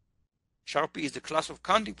 Sharp-P is the class of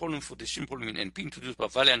counting problem for the simple problem in NP introduced by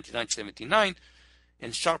Vardi in 1979,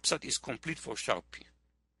 and Sharp-SAT is complete for Sharp-P.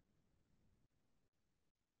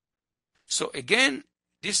 So again,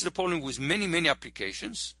 this is a problem with many, many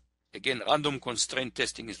applications. Again, random constraint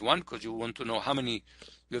testing is one, because you want to know how many,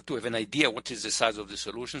 you have to have an idea what is the size of the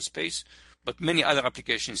solution space, but many other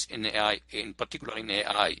applications in AI, in particular in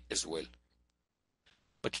AI as well.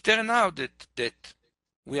 But it turned out that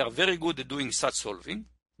we are very good at doing SAT solving.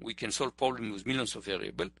 We can solve problems with millions of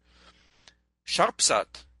variables.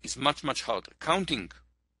 Sharp-SAT is much, much harder. Counting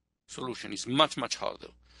solution is much, much harder.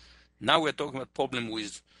 Now we're talking about problem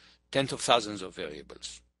with tens of thousands of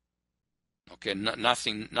variables. Okay,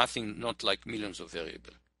 nothing, not like millions of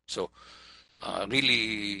variables. So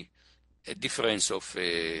really a difference of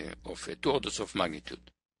 2 orders of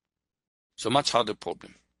magnitude. So much harder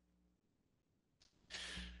problem.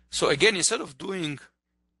 So again, instead of doing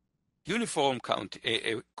uniform count,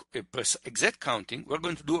 exact counting, we're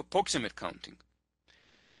going to do approximate counting.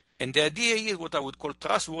 And the idea is what I would call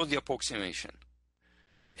trustworthy approximation.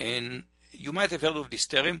 And you might have heard of this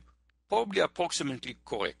term, probably approximately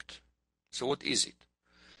correct. So what is it?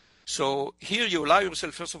 So here you allow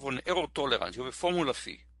yourself, first of all, an error tolerance. You have a formula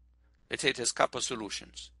phi. Let's say it has kappa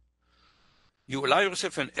solutions. You allow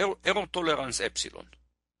yourself an error tolerance epsilon,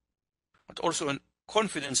 but also a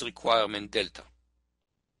confidence requirement delta.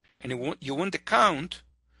 And you want the count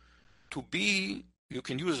to be, you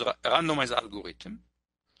can use a randomized algorithm,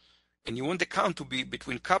 and you want the count to be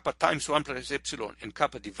between kappa times 1 plus epsilon and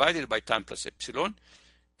kappa divided by time plus epsilon,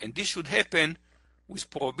 and this should happen with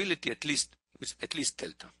probability with at least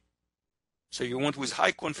delta. So you want with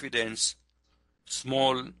high confidence,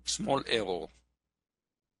 small error.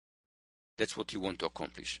 That's what you want to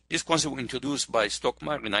accomplish. This concept was introduced by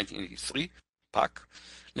Stockmeyer in 1983, PAC.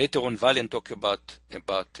 Later on, Valiant talked about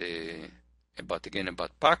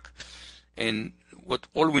PAC. And what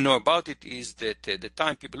all we know about it is that the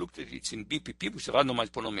time people looked at it, it's in BPP, which is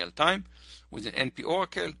randomized polynomial time, with an NP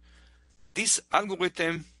oracle. This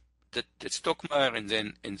algorithm that Stockmeyer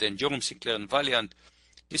and then Jerome Sinclair and Valiant,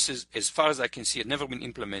 this is, as far as I can see, it never been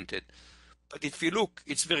implemented. But if you look,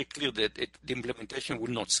 it's very clear that the implementation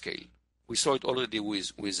will not scale. We saw it already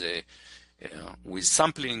with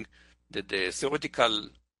sampling, that the theoretical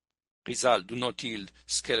result do not yield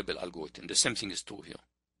scalable algorithm. The same thing is true here.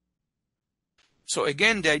 So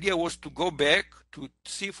again, the idea was to go back to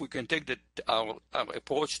see if we can take our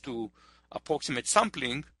approach to approximate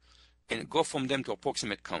sampling and go from them to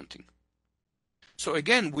approximate counting. So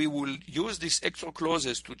again, we will use these extra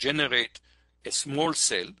clauses to generate a small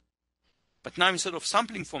cell, but now instead of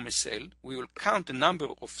sampling from a cell, we will count the number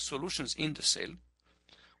of solutions in the cell,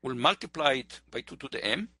 we'll multiply it by 2 to the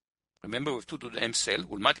m. Remember, with 2 to the m cell,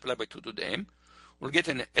 we'll multiply by 2 to the m. We'll get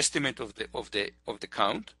an estimate of the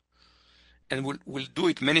count, and we'll do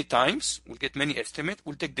it many times. We'll get many estimates.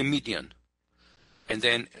 We'll take the median, and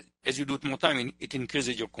then as you do it more time, it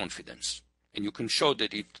increases your confidence, and you can show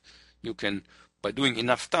that you can, by doing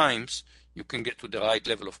enough times, you can get to the right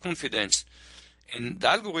level of confidence. And the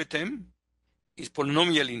algorithm is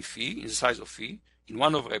polynomial in phi, in the size of phi, in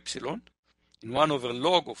 1 over epsilon, in 1 over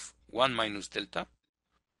log of 1 minus delta.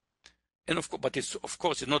 And of course, but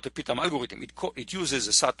it's not a p-time algorithm. It uses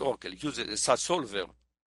a SAT oracle. It uses a SAT solver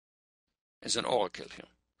as an oracle here.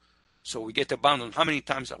 So we get a bound on how many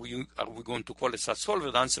times are we going to call a SAT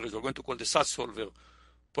solver. The answer is we're going to call the SAT solver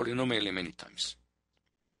polynomially many times.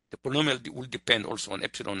 The polynomial will depend also on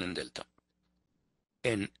epsilon and delta,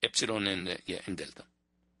 and epsilon and delta.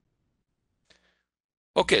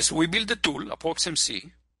 Okay, so we build the tool,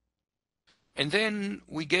 ApproximC, And then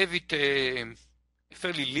we gave it a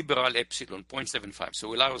fairly liberal epsilon, 0.75. So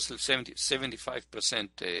we allow ourselves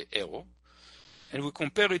 75% error. And we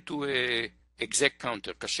compare it to a exact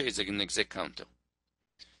counter. Cache is an exact counter.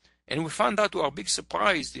 And we found out, to our big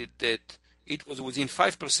surprise, that it was within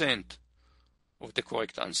 5% of the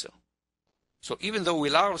correct answer. So even though we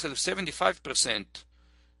allow ourselves 75%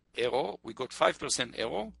 error, we got 5%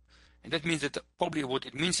 error. And that means that probably what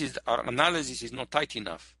it means is that our analysis is not tight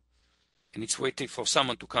enough. And it's waiting for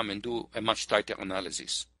someone to come and do a much tighter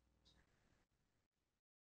analysis.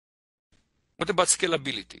 What about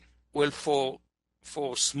scalability? Well, for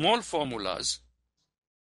small formulas,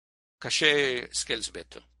 cache scales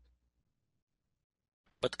better.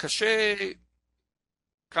 But cache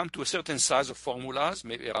come to a certain size of formulas,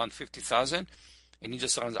 maybe around 50,000, and it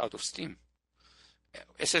just runs out of steam.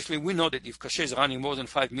 Essentially, we know that if cache is running more than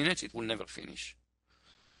 5 minutes, it will never finish.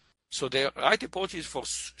 So the right approach is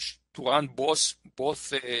to run both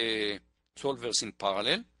solvers in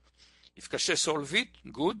parallel. If cache solve it,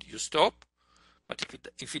 good, you stop. But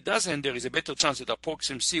if it doesn't, there is a better chance that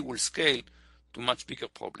ApproxMC will scale to much bigger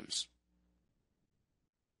problems.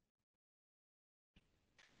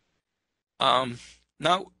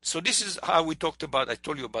 Now, so this is how we talked about, I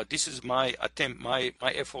told you about, this is my attempt, my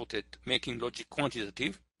effort at making logic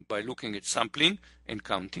quantitative by looking at sampling and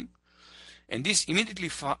counting. And this immediately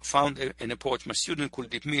found an approach my student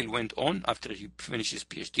Kuldeep Mill went on after he finished his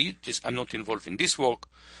PhD. I'm not involved in this work,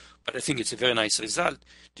 but I think it's a very nice result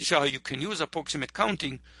to show how you can use approximate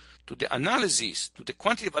counting to the analysis, to the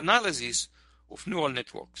quantitative analysis of neural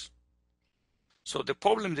networks. So the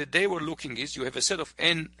problem that they were looking is you have a set of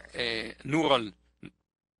n neural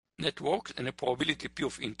networks and a probability P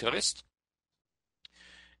of interest,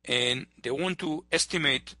 and they want to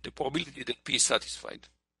estimate the probability that P is satisfied.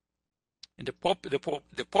 And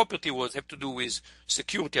the property was have to do with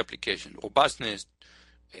security application, robustness,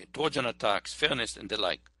 Trojan attacks, fairness, and the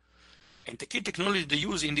like. And the key technology they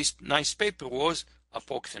used in this nice paper was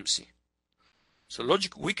ApproxMC. So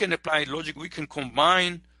logic, we can apply logic, we can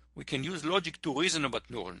combine, we can use logic to reason about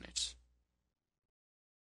neural nets.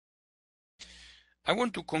 I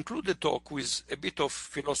want to conclude the talk with a bit of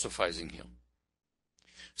philosophizing here.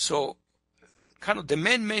 So kind of the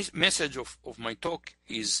main message of my talk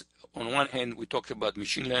is, on one hand, we talked about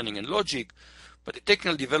machine learning and logic, but the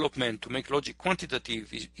technical development to make logic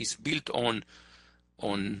quantitative is built on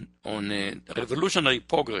revolutionary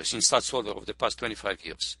progress in such solver of the past 25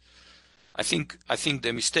 years. I think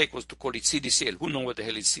the mistake was to call it CDCL. Who knows what the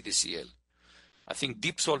hell is CDCL? I think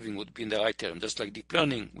deep solving would be in the right term. Just like deep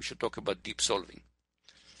learning, we should talk about deep solving.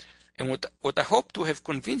 And what I hope to have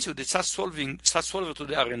convinced you that such solver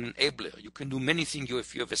today are an enabler. You can do many things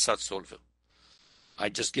if you have a such solver. I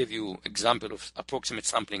just gave you example of approximate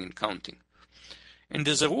sampling and counting. And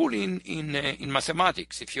there's a rule in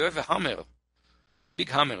mathematics. If you have a hammer, big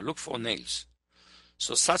hammer, look for nails.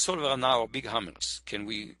 So such solver are now big hammers.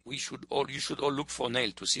 You should all look for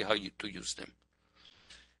nails to see how to use them.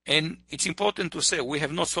 And it's important to say we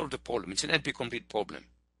have not solved the problem. It's an NP-complete problem.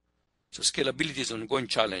 So scalability is an ongoing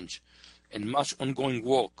challenge, and much ongoing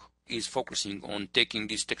work is focusing on taking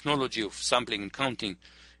this technology of sampling and counting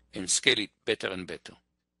and scale it better and better.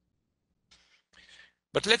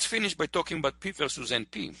 But let's finish by talking about P versus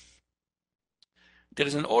NP. There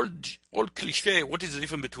is an old cliche, what is the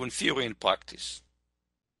difference between theory and practice?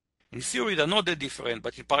 In theory, they're not that different,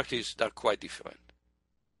 but in practice, they're quite different.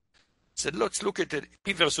 So let's look at the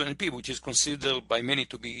P versus NP, which is considered by many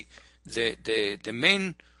to be the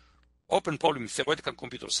main open problem in theoretical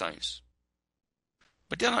computer science.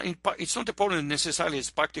 But it's not a problem that necessarily has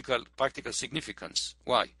practical significance.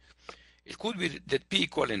 Why? It could be that P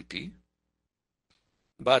equal NP,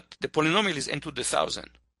 but the polynomial is n to the 1,000.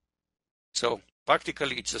 So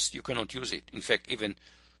practically, it's just you cannot use it. In fact, even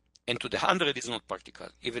n to the 100 is not practical.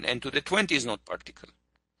 Even n to the 20 is not practical.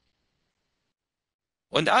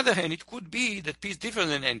 On the other hand, it could be that P is different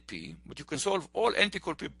than NP, but you can solve all NP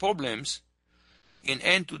problems in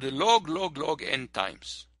n to the log n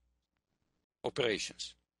times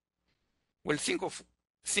operations. Well, think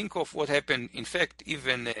of what happened. In fact,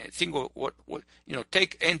 even think of what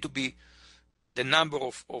take n to be the number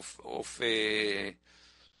of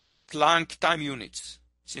Planck time units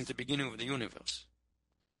since the beginning of the universe.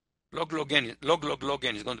 Log n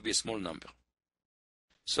is going to be a small number.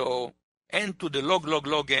 So n to the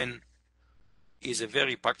log n is a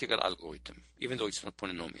very practical algorithm, even though it's not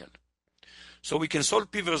polynomial. So we can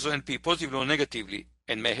solve P versus NP positively or negatively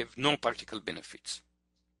and may have no practical benefits.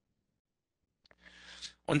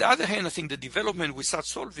 On the other hand, I think the development we start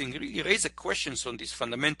solving really raises questions on this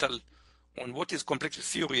fundamental, on what is complexity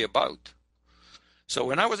theory about. So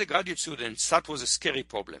when I was a graduate student, SAT was a scary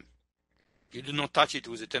problem. You do not touch it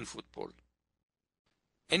with a 10-foot pole.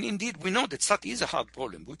 And indeed, we know that SAT is a hard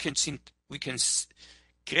problem. We can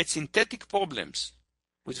create synthetic problems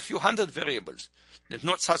with a few hundred variables that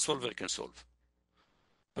no SAT solver can solve.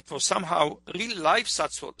 But for somehow real life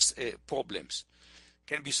SAT problems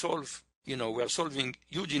can be solved, we are solving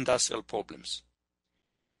huge industrial problems.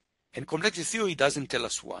 And complexity theory doesn't tell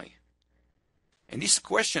us why. And this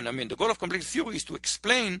question, the goal of complexity theory is to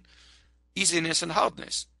explain easiness and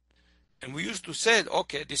hardness. And we used to say,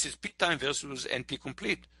 okay, this is P time versus NP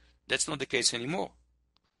complete. That's not the case anymore.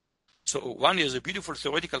 So one is a beautiful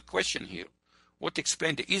theoretical question here. What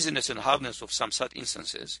explains the easiness and hardness of some SAT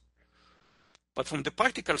instances? But from the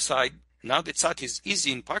practical side, now that SAT is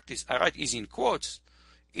easy in practice, I write easy in quotes,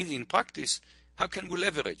 easy in practice, how can we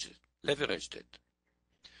leverage that?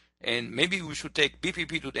 And maybe we should take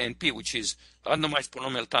BPP to the NP, which is randomized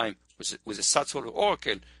polynomial time with a SAT solver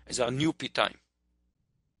oracle, as our new P time.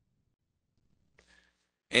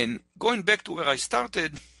 And going back to where I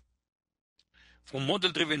started, from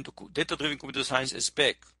model-driven to data-driven computer science is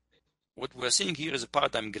back. What we're seeing here is a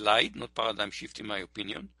paradigm glide, not paradigm shift in my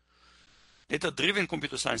opinion. Data-driven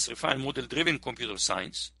computer science refine model-driven computer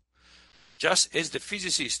science. Just as the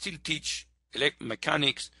physicists still teach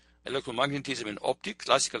mechanics, electromagnetism, and optics,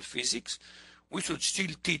 classical physics, we should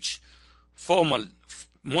still teach formal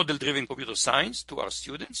model-driven computer science to our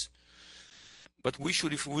students. But we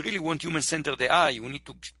should, if we really want human-centered AI, we need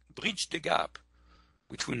to bridge the gap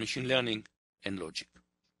between machine learning and logic.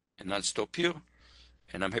 And I'll stop here,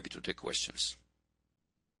 and I'm happy to take questions.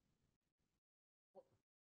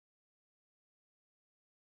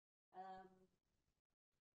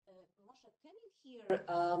 Moshe, can you hear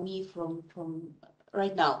me from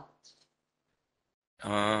right now?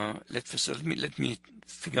 Let me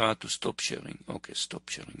figure out to stop sharing. Okay, stop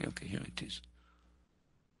sharing. Okay, here it is.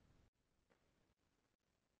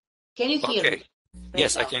 Can you hear me? Right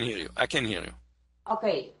yes, now? I can hear you. I can hear you.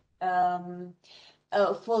 Okay.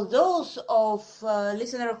 For those of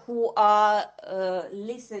listeners who are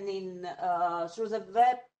listening through the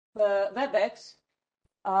WebEx,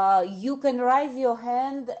 you can raise your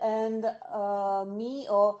hand and me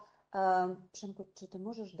or Przemku, czy ty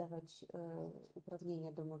możesz dawać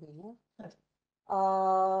uprawnienia do mówienia?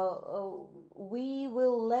 We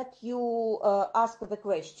will let you ask the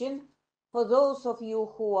question. For those of you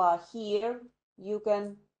who are here, you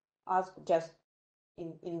can ask just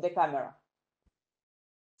in the camera.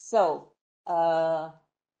 So, I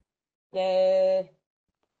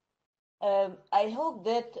hope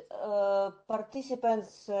that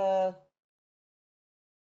participants.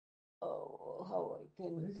 How I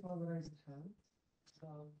can? This one raised hand. So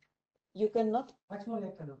you cannot. Actually,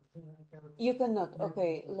 I cannot. You cannot.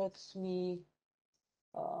 Okay, let's me.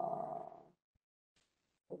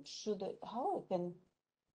 Should I? How I can?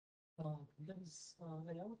 There is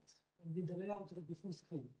layout. The layout will be full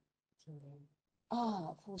screen. So,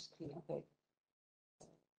 full screen. Okay.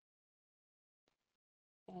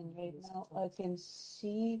 And right now I can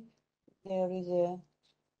see there is a.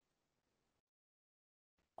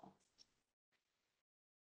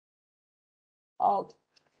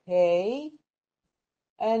 Okay.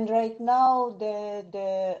 And right now the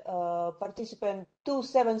participant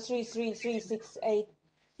 2733368.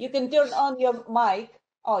 You can turn on your mic.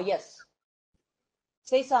 Oh yes.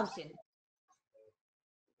 Say something.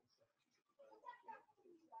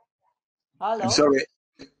 Hello. I'm sorry.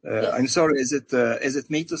 Yes. I'm sorry. Is it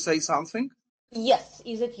me to say something? Yes.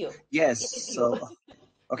 Is it you? Yes. You?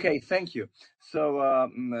 Okay. Thank you. So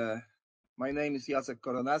my name is Jacek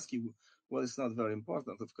Koronacki. Well, it's not very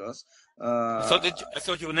important, of course. I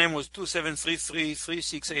thought your name was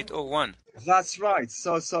 273336801. That's right.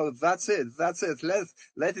 So that's it. That's it.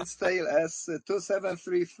 Let it stay as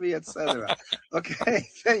 2733, etc. Okay.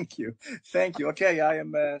 Thank you. Okay, I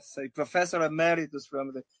am say Professor Emeritus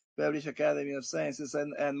from the Polish Academy of Sciences,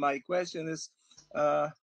 and my question is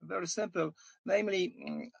very simple.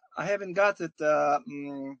 Namely, I haven't got it. Do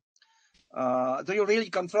you really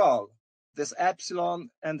control this epsilon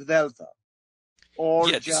and delta, or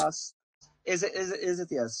yes. just is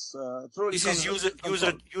it yes? Truly this is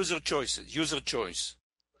user choices. User choice.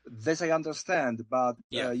 This I understand, but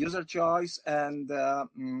user choice and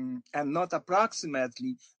not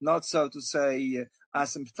approximately, not so to say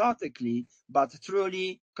asymptotically, but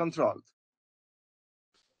truly controlled.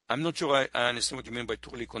 I'm not sure I understand what you mean by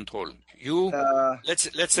truly controlled.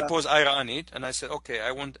 Let's suppose I run it and I said, okay,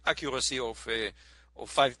 I want accuracy of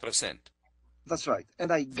 5%. That's right,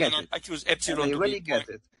 and I get it. I choose epsilon. I really get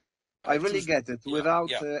it. I really get it without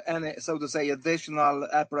yeah. any, so to say, additional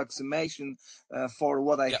approximation for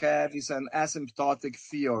what I have is an asymptotic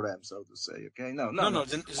theorem, so to say. Okay, no.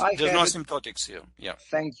 There's no asymptotics here. Yeah.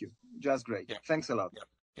 Thank you. Just great. Yeah. Thanks a lot.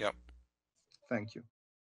 Yeah. Thank you.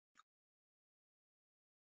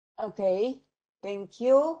 Okay, thank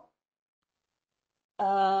you.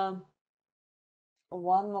 One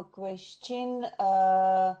more question.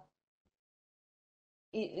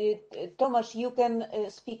 Thomas, you can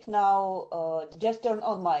speak now. Just turn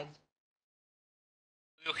on mic.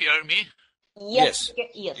 You hear me? Yes.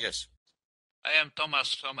 I am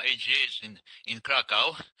Thomas from AGH in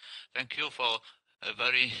Krakow. Thank you for a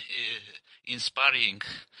very inspiring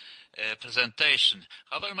presentation.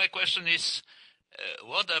 However, my question is,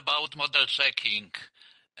 what about model checking?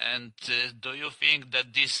 And do you think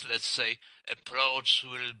that this, let's say, approach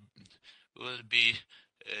will be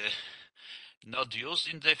not used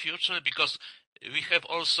in the future? Because we have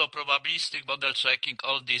also probabilistic model checking,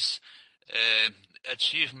 all these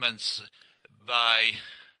achievements by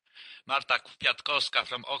Marta Kwiatkowska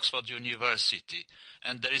from Oxford University,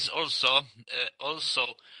 and there is also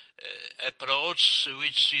approach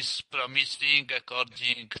which is promising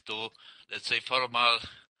according to, let's say, formal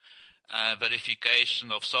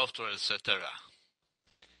verification of software, etc.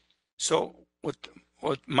 So what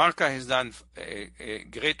Marta has done a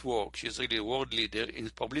great work. She's really a world leader in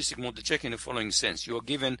probabilistic model checking in the following sense: you are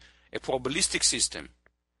given a probabilistic system.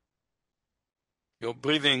 You're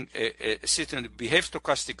breathing a system that behaves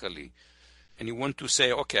stochastically, and you want to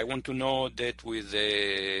say, okay, I want to know that with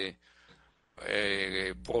a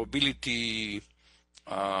probability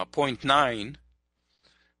 0.9,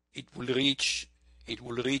 it will reach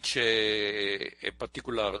a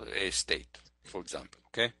particular state, for example.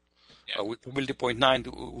 Okay, with probability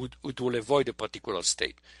 0.9, it will avoid a particular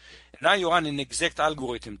state. And now you run an exact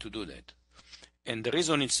algorithm to do that. And the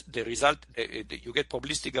reason it's the result, you get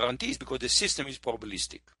probabilistic guarantees because the system is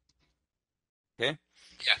probabilistic. Okay?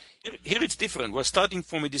 Yeah. Here it's different. We're starting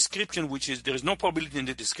from a description which is, there is no probability in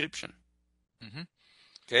the description. Mm-hmm.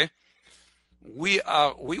 Okay? We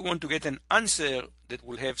want to get an answer that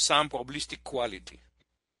will have some probabilistic quality.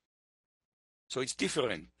 So it's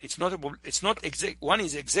different. It's not exact. One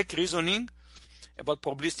is exact reasoning about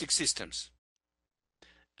probabilistic systems.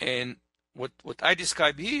 And what I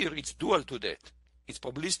describe here, it's dual to that. It's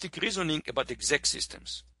probabilistic reasoning about exact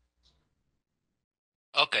systems.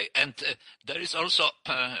 Okay, and there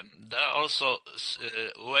are also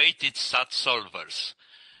weighted SAT solvers.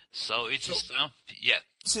 So it is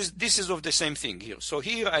This is of the same thing here. So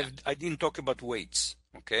here I didn't talk about weights.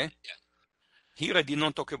 Okay. Yeah. Here I did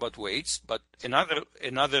not talk about weights, but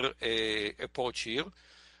another approach here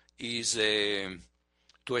is to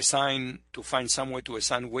find some way to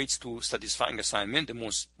assign weights to satisfying assignment.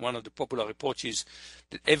 One of the popular approaches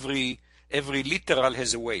that every literal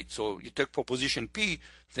has a weight. So you take proposition P,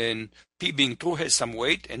 then P being true has some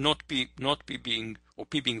weight, and not P being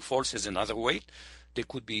false has another weight. There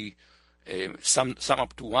could be some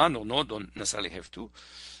up to 1 or no, don't necessarily have to.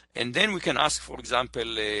 And then we can ask, for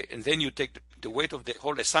example, and then you take the weight of the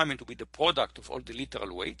whole assignment to be the product of all the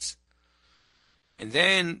literal weights. And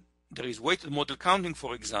then there is weighted model counting,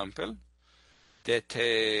 for example, that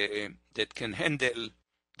can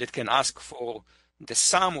ask for the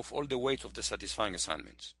sum of all the weights of the satisfying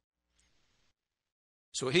assignments.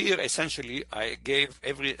 So here, essentially, I gave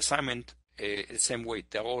every assignment the same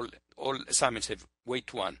weight. They're all assignments have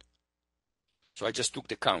weight 1. So I just took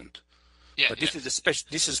the count. But this is a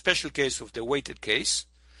special case of the weighted case,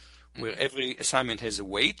 where every assignment has a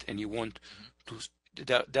weight, and you want to.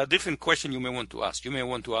 There are different questions you may want to ask. You may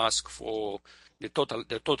want to ask for the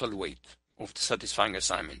total weight of the satisfying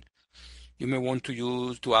assignment. You may want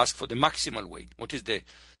to ask for the maximal weight. What is the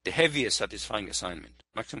heaviest satisfying assignment?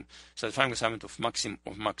 Satisfying assignment of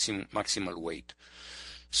maximal weight.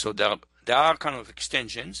 So there are kind of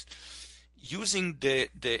extensions. Using the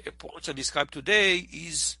approach I described today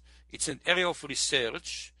it's an area of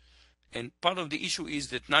research, and part of the issue is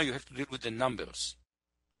that now you have to deal with the numbers.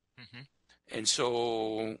 Mm-hmm. And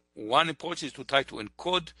so one approach is to try to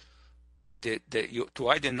encode to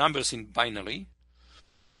write the numbers in binary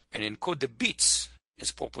and encode the bits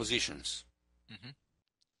as propositions. Mm-hmm.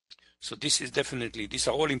 So these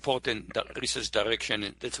are all important research direction.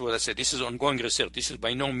 And that's what I said. This is ongoing research. This is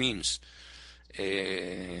by no means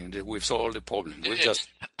that we've solved all the problem.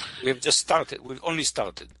 We've just started. We've only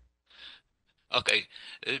started. Okay,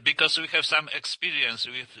 because we have some experience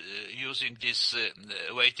with using these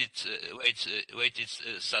weighted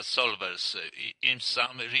SAS solvers in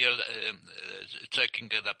some real checking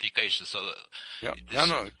the application. So Yeah,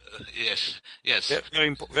 yes, yes.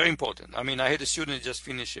 very important. I mean, I had a student who just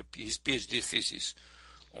finished his PhD thesis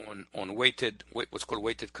on what's called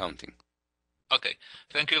weighted counting. Okay,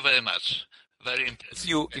 thank you very much. Very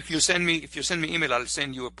impressive. If you send me email, I'll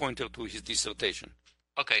send you a pointer to his dissertation.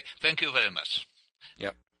 Okay, thank you very much.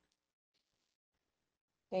 Yeah.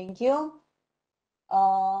 Thank you.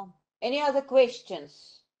 Any other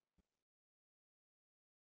questions?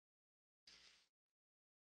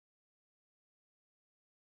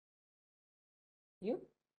 You?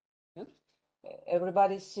 No?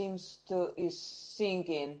 Everybody seems to is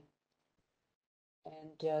thinking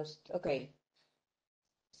and just okay.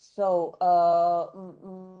 So,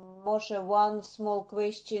 Moshe, one small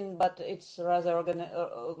question, but it's rather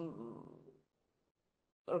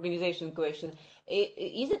organization question.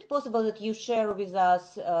 Is it possible that you share with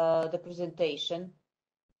us the presentation?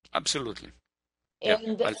 Absolutely.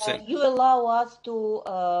 And Yeah, you allow us to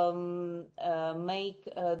make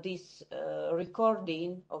this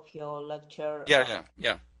recording of your lecture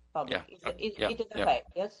public. It is okay,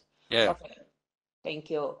 yes? Yeah. Okay, thank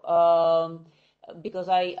you. Because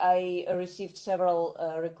I received several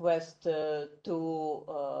requests to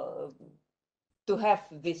have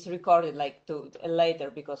this recorded like to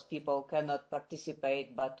later because people cannot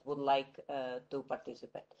participate but would like to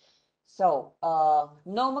participate. So,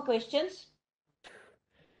 no more questions?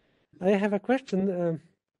 I have a question.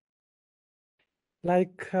 I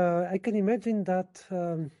can imagine that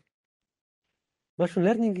machine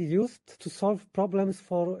learning is used to solve problems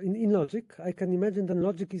in logic. I can imagine that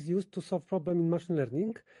logic is used to solve problems in machine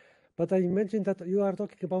learning, but I imagine that you are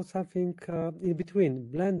talking about something in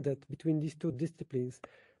between, blended between these two disciplines.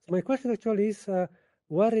 So my question actually is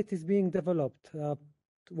where it is being developed,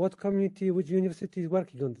 what community, which university is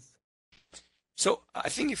working on this? So I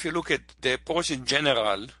think if you look at the approach in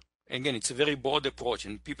general, again, it's a very broad approach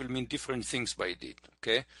and people mean different things by it,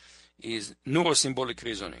 okay, is neurosymbolic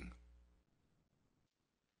reasoning.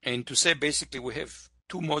 And to say basically we have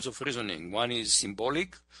two modes of reasoning. One is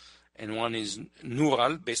symbolic and one is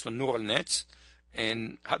neural, based on neural nets.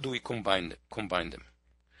 And how do we combine them?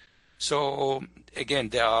 So again,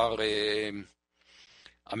 there are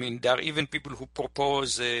even people who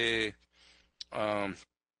propose,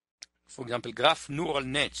 for example, graph neural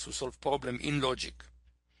nets to solve problem in logic.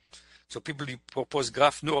 So people propose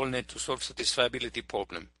graph neural net to solve satisfiability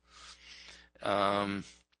problem. I'm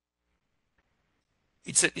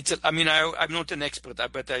not an expert,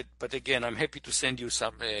 but again, I'm happy to send you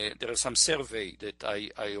some. There are some survey that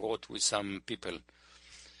I wrote with some people,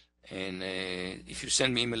 and if you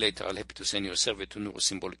send me email later, I'll happy to send you a survey to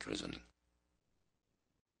neurosymbolic reasoning.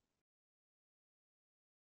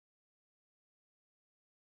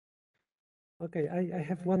 Okay, I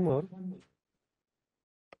have one more.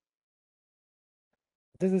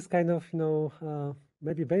 This is kind of,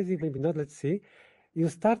 maybe basic, maybe not. Let's see. You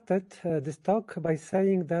started this talk by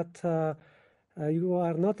saying that you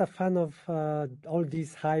are not a fan of all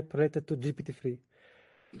this hype related to GPT-3.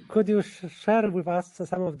 Could you share with us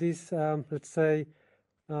some of these, let's say,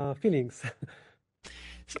 feelings?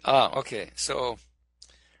 Okay. So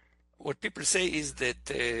what people say is that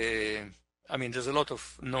there's a lot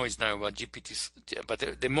of noise now about GPTs,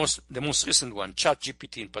 but the most recent one,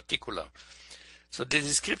 ChatGPT in particular. So the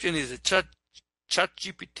description is that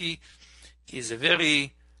ChatGPT is a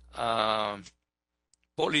very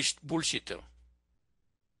polished bullshitter.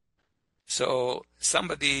 So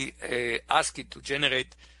somebody asked it to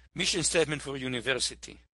generate mission statement for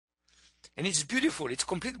university. And it's beautiful. It's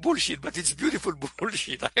complete bullshit, but it's beautiful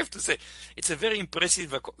bullshit. I have to say, it's a very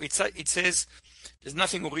impressive. It says there's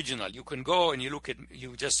nothing original. You can go and you look at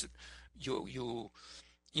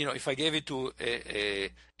if I gave it to a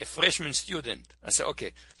freshman student, I say,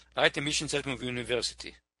 okay, write a mission statement of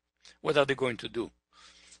university. What are they going to do?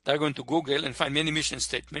 They're going to Google and find many mission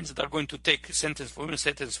statements. They're going to take sentence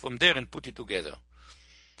from there and put it together.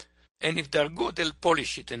 And if they're good, they'll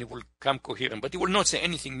polish it and it will come coherent, but it will not say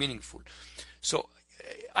anything meaningful. So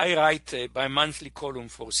I write a bi-monthly column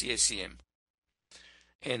for CACM.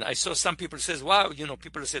 And I saw some people says, wow,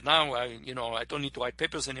 people said now, I don't need to write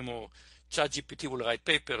papers anymore. ChatGPT will write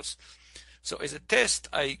papers. So as a test,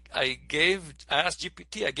 I asked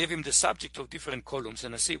GPT, I gave him the subject of different columns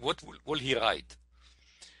and I say, what will he write?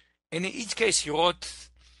 And in each case, he wrote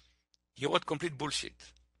complete bullshit.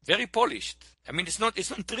 Very polished. It's not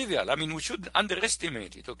trivial. We should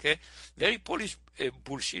underestimate it, okay? Very polished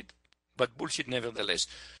bullshit, but bullshit nevertheless.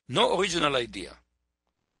 No original idea.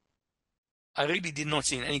 I really did not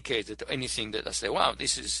see in any case that anything that I say, wow,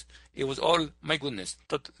 it was all, my goodness,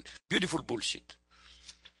 beautiful bullshit.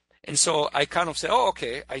 And so I kind of say, oh,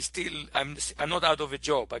 okay, I'm not out of a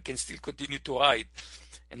job. I can still continue to write.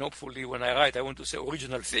 And hopefully when I write, I want to say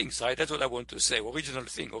original things, right? That's what I want to say. Original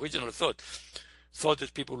thing, original thought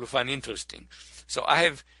that people will find interesting. So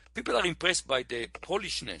people are impressed by the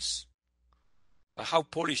polishness, how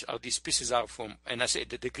polished are these pieces are from. And I say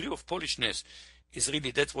the degree of polishness is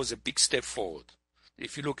really, that was a big step forward.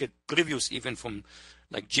 If you look at previews, even from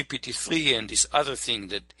like GPT-3 and this other thing,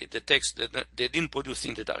 that the text, that they didn't produce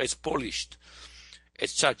things that are as polished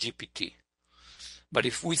as ChatGPT. But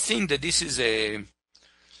if we think that this is it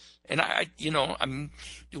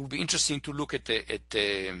will be interesting to look at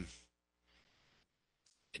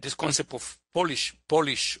this concept of polish,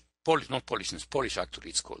 not polishness, polish actually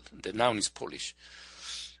it's called. The noun is polish.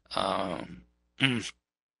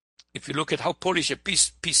 If you look at how polished a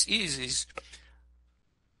piece is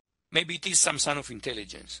maybe it is some sign of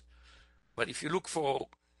intelligence. But if you look for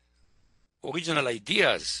original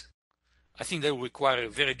ideas, I think they will require a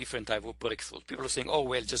very different type of breakthrough. People are saying, oh,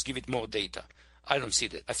 well, just give it more data. I don't see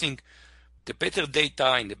that. I think the better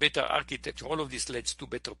data and the better architecture, all of this leads to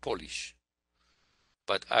better polish.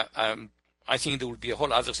 But I think there will be a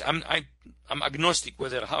whole other. I'm agnostic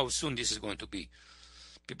whether how soon this is going to be.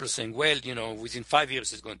 People are saying, well, within 5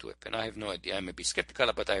 years it's going to happen. I have no idea. I may be skeptical,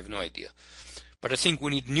 but I have no idea. But I think we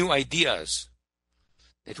need new ideas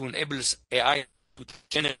that will enable AI to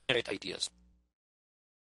generate ideas.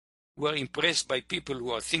 We're impressed by people who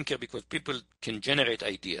are thinkers because people can generate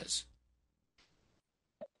ideas.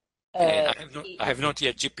 And I have not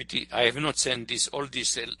yet GPT. I have not seen all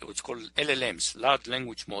these what's called LLMs, large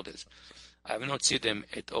language models. I have not seen them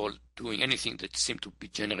at all doing anything that seem to be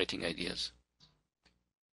generating ideas.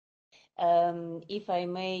 If I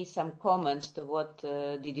may, some comments to what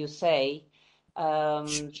did you say?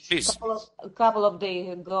 Please. A couple of days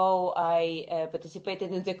ago, I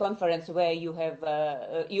participated in the conference where you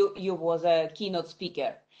was a keynote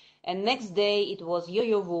speaker, and next day it was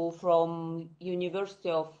Yo-Yo Wu from University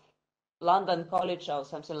of London College or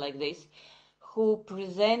something like this, who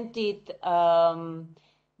presented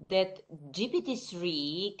that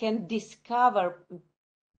GPT-3 can discover,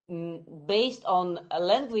 based on a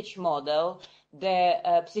language model,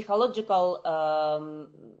 the psychological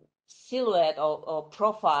silhouette or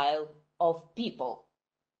profile of people,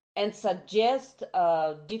 and suggest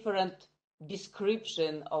a different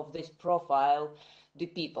description of this profile the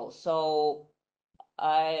people. So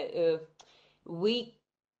we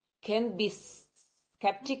can be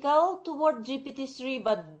skeptical toward GPT-3,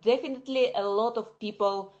 but definitely a lot of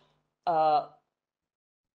people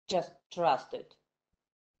just trust it.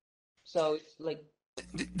 So it's like,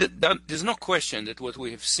 there's no question that what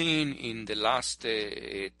we have seen in the last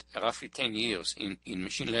roughly 10 years in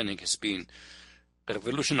machine learning has been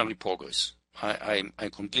revolutionary progress. I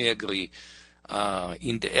completely agree.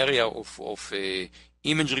 In the area of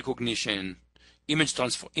image recognition,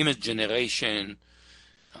 image generation,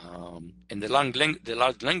 and the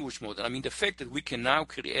large language model. I mean, the fact that we can now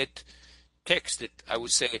create text that I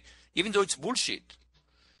would say, even though it's bullshit,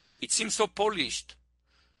 it seems so polished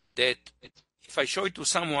that if I show it to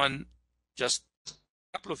someone just a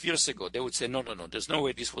couple of years ago, they would say, no, there's no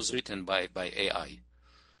way this was written by AI.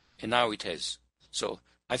 And now it has. So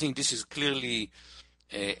I think this is clearly,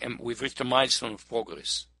 we've reached a milestone of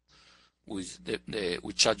progress with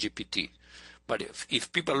ChatGPT. But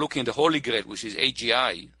if people are looking at the holy grail, which is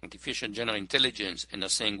AGI, artificial general intelligence, and are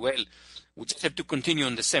saying, well, we just have to continue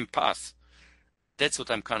on the same path, that's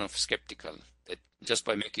what I'm kind of skeptical. That just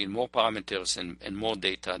by making more parameters and more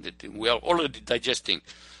data, that we are already digesting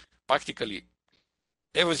practically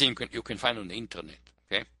everything you can find on the internet.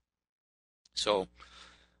 Okay, so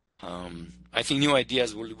I think new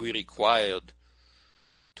ideas will be required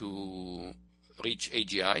to reach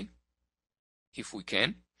AGI if we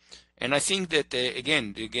can. And I think that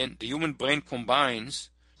again, the human brain combines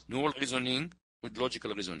neural reasoning with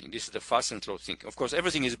logical reasoning. This is the fast and slow thinking. Of course,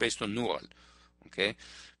 everything is based on neural. Okay,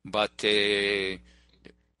 but the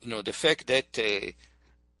fact that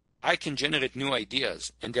I can generate new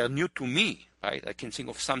ideas and they are new to me, right? I can think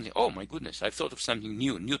of something. Oh my goodness, I've thought of something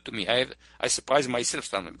new to me. I surprise myself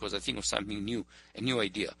sometimes because I think of something new, a new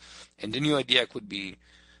idea, and the new idea could be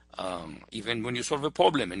even when you solve a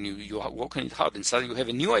problem and you are working it hard and suddenly you have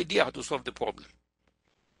a new idea how to solve the problem.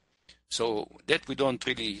 So that we don't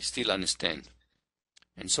really still understand.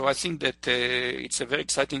 And so I think that it's a very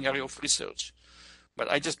exciting area of research. But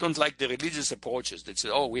I just don't like the religious approaches that say,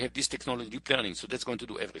 oh, we have this technology, deep learning, so that's going to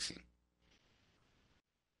do everything.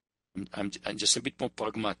 I'm just a bit more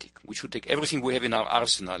pragmatic. We should take everything we have in our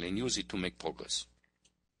arsenal and use it to make progress.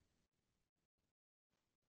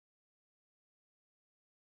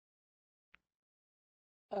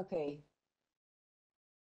 Okay.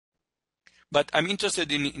 But I'm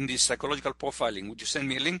interested in this psychological profiling. Would you send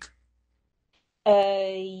me a link?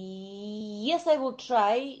 Yes, I will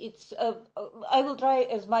try. It's I will try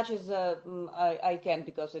as much as I can,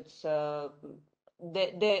 because it's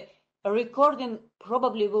the recording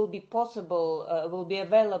probably will be possible, will be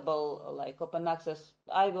available like open access.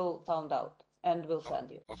 I will find out and will send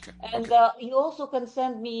you. Okay. And you also can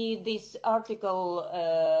send me this article,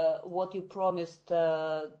 what you promised,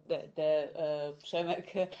 Przemek,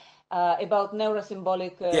 about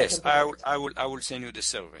neurosymbolic. Yes, I will send you the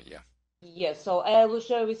survey. Yeah. Yes, so I will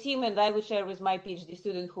share with him, and I will share with my PhD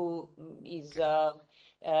student who is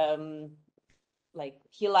like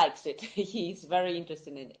he likes it. He's very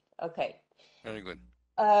interested in it. Okay. Very good.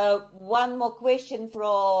 One more question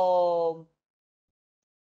from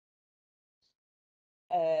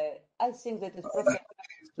I think that is Professor.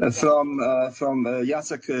 From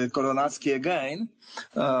Jacek Koronacki again.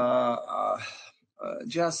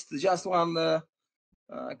 Just one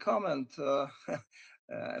comment,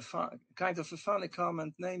 kind of a funny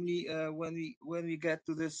comment, namely when we get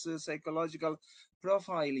to this psychological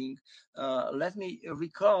profiling, let me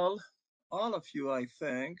recall all of you, I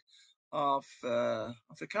think, of a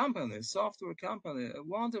company, software company, a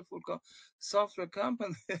wonderful software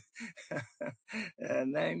company,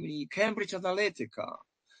 namely Cambridge Analytica.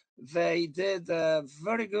 They did a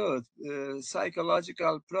very good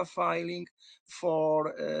psychological profiling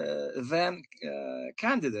for then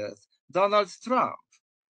candidate Donald Trump.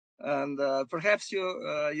 And perhaps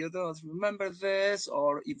you don't remember this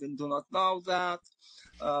or even do not know that,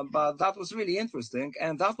 but that was really interesting.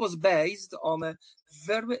 And that was based on a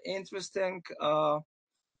very interesting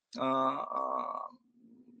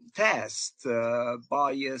test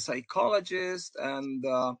by a psychologist and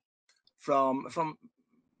from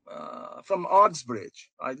Oxbridge.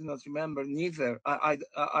 I do not remember neither. I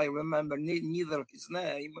remember neither his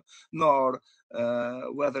name nor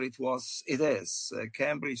whether it is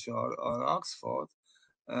Cambridge or Oxford.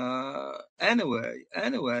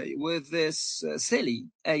 Anyway, with this silly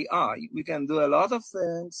AI, we can do a lot of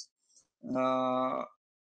things.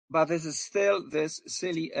 But this is still this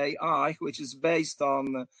silly AI, which is based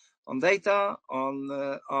on data, on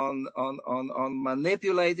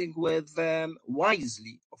manipulating with them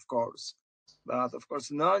wisely, of course. But of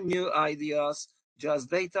course, no new ideas, just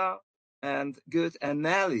data and good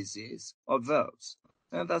analysis of those.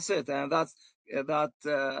 And that's it. And that's that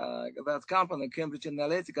company, Cambridge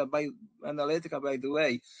Analytica, by the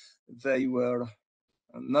way,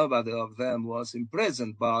 nobody of them was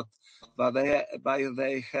imprisoned, but they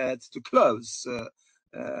had to close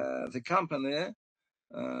the company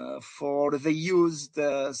for they used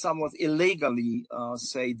somewhat illegally,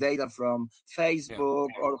 say, data from Facebook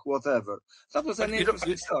or whatever. That was an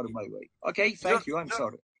interesting story, by the way. Okay, thank you. I'm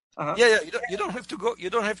sorry. Yeah, you don't have to go. You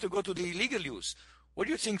don't have to go to the illegal use. What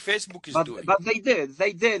do you think Facebook is doing? But they did.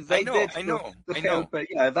 I know. Help.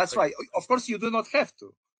 Yeah, that's why. Of course, you do not have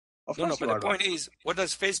to. Of course, but the point is, what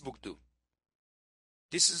does Facebook do?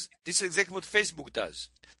 This is exactly what Facebook does.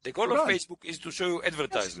 The goal of Facebook is to show you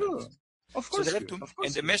advertisements. Of course,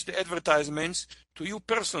 and they match the advertisements to you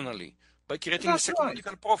personally by creating a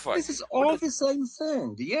psychological profile. This is all the same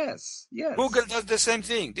thing. Yes. Google does the same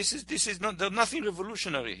thing. This is not. There's nothing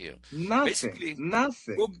revolutionary here. Nothing.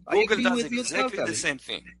 Google does exactly the same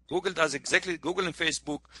thing. Google and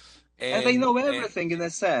Facebook. And they know everything in a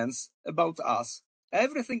sense about us.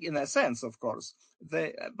 Everything in a sense, of course.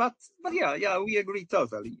 But yeah, we agree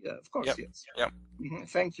totally. Of course, yes. Yeah. Mm-hmm.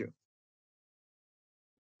 Thank you.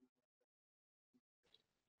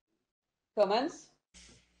 Comments?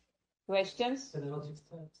 Questions?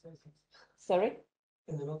 Sorry?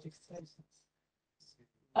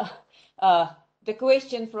 The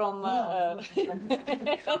question from you can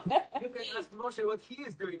ask Moshe what he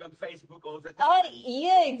is doing on Facebook all the time.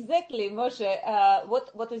 Yeah, exactly, Moshe.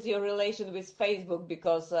 What is your relation with Facebook?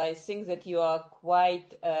 Because I think that you are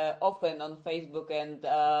quite often on Facebook, and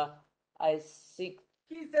I think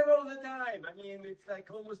he's there all the time. I mean, it's like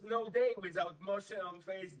almost no day without Moshe on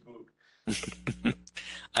Facebook.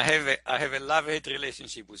 I have a love-hate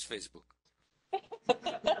relationship with Facebook.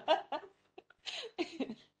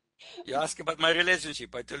 You ask about my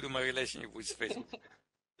relationship, I tell you my relationship with Facebook.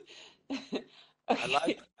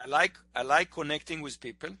 Okay. I like connecting with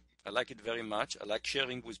people. I like it very much. I like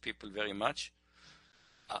sharing with people very much.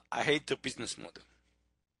 I hate the business model.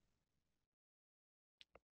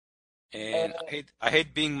 And I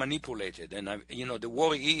hate being manipulated. And the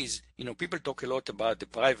worry is, people talk a lot about the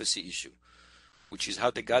privacy issue, which is how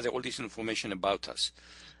they gather all this information about us.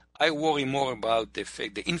 I worry more about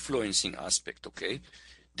the influencing aspect, okay?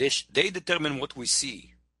 They determine what we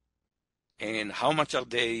see, and how much are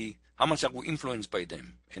we influenced by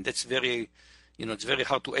them? And that's very, it's very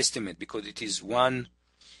hard to estimate because it is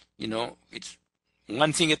it's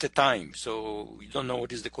one thing at a time. So you don't know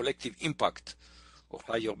what is the collective impact of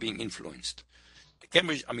how you're being influenced.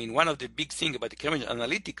 Cambridge, one of the big things about the Cambridge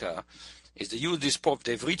Analytica is they use this prop.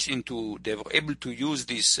 They were able to use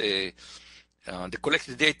this, the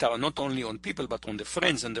collected data not only on people, but on the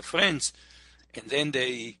friends, and then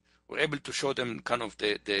they were able to show them kind of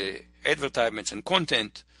the advertisements and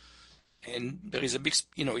content. And there is a big,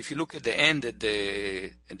 if you look at the end at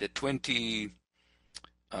the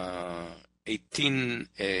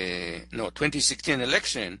 2016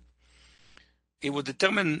 election, it was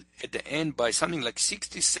determined at the end by something like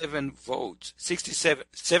 70,000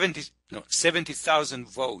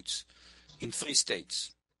 votes in 3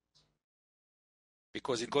 states.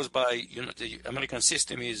 Because it goes by, the American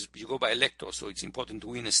system is you go by electors, so it's important to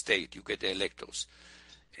win a state, you get the electors.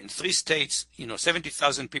 In 3 states,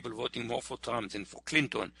 70,000 people voting more for Trump than for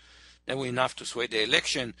Clinton, that were enough to sway the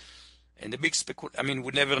election. And the big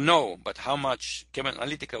we never know, but how much Cambridge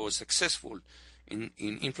Analytica was successful in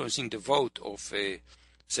influencing the vote of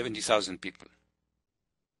 70,000 people.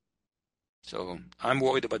 So I'm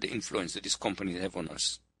worried about the influence that these companies have on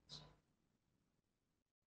us.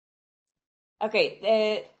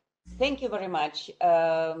 Okay, thank you very much.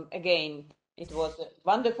 Again, it was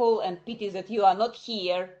wonderful, and pity that you are not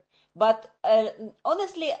here. But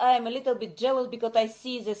honestly, I'm a little bit jealous because I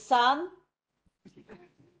see the sun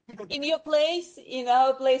in your place. In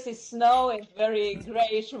our place is snow and very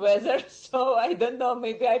grayish weather. So I don't know,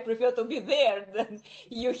 maybe I prefer to be there than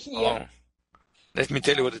you here. Oh, let me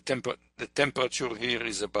tell you what the temperature here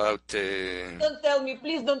is about. Don't tell me,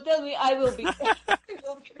 please don't tell me. I will be I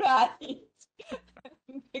will cry.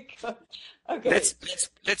 Because, okay.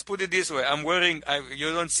 Let's put it this way. I'm wearing,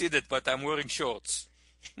 you don't see that, but I'm wearing shorts.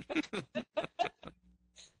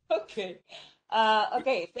 Okay.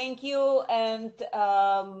 Okay, thank you. And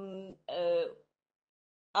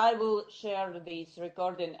I will share this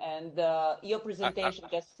recording and your presentation.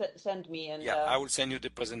 Just send me. And I will send you the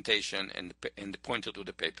presentation and the pointer to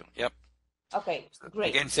the paper. Yep. Okay,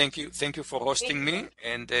 great. Again, thank you for hosting me.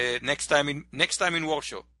 And next time in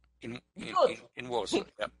Warsaw. In Warsaw.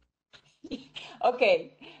 Yeah.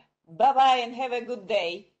 Okay. Bye-bye and have a good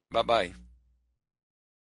day. Bye-bye.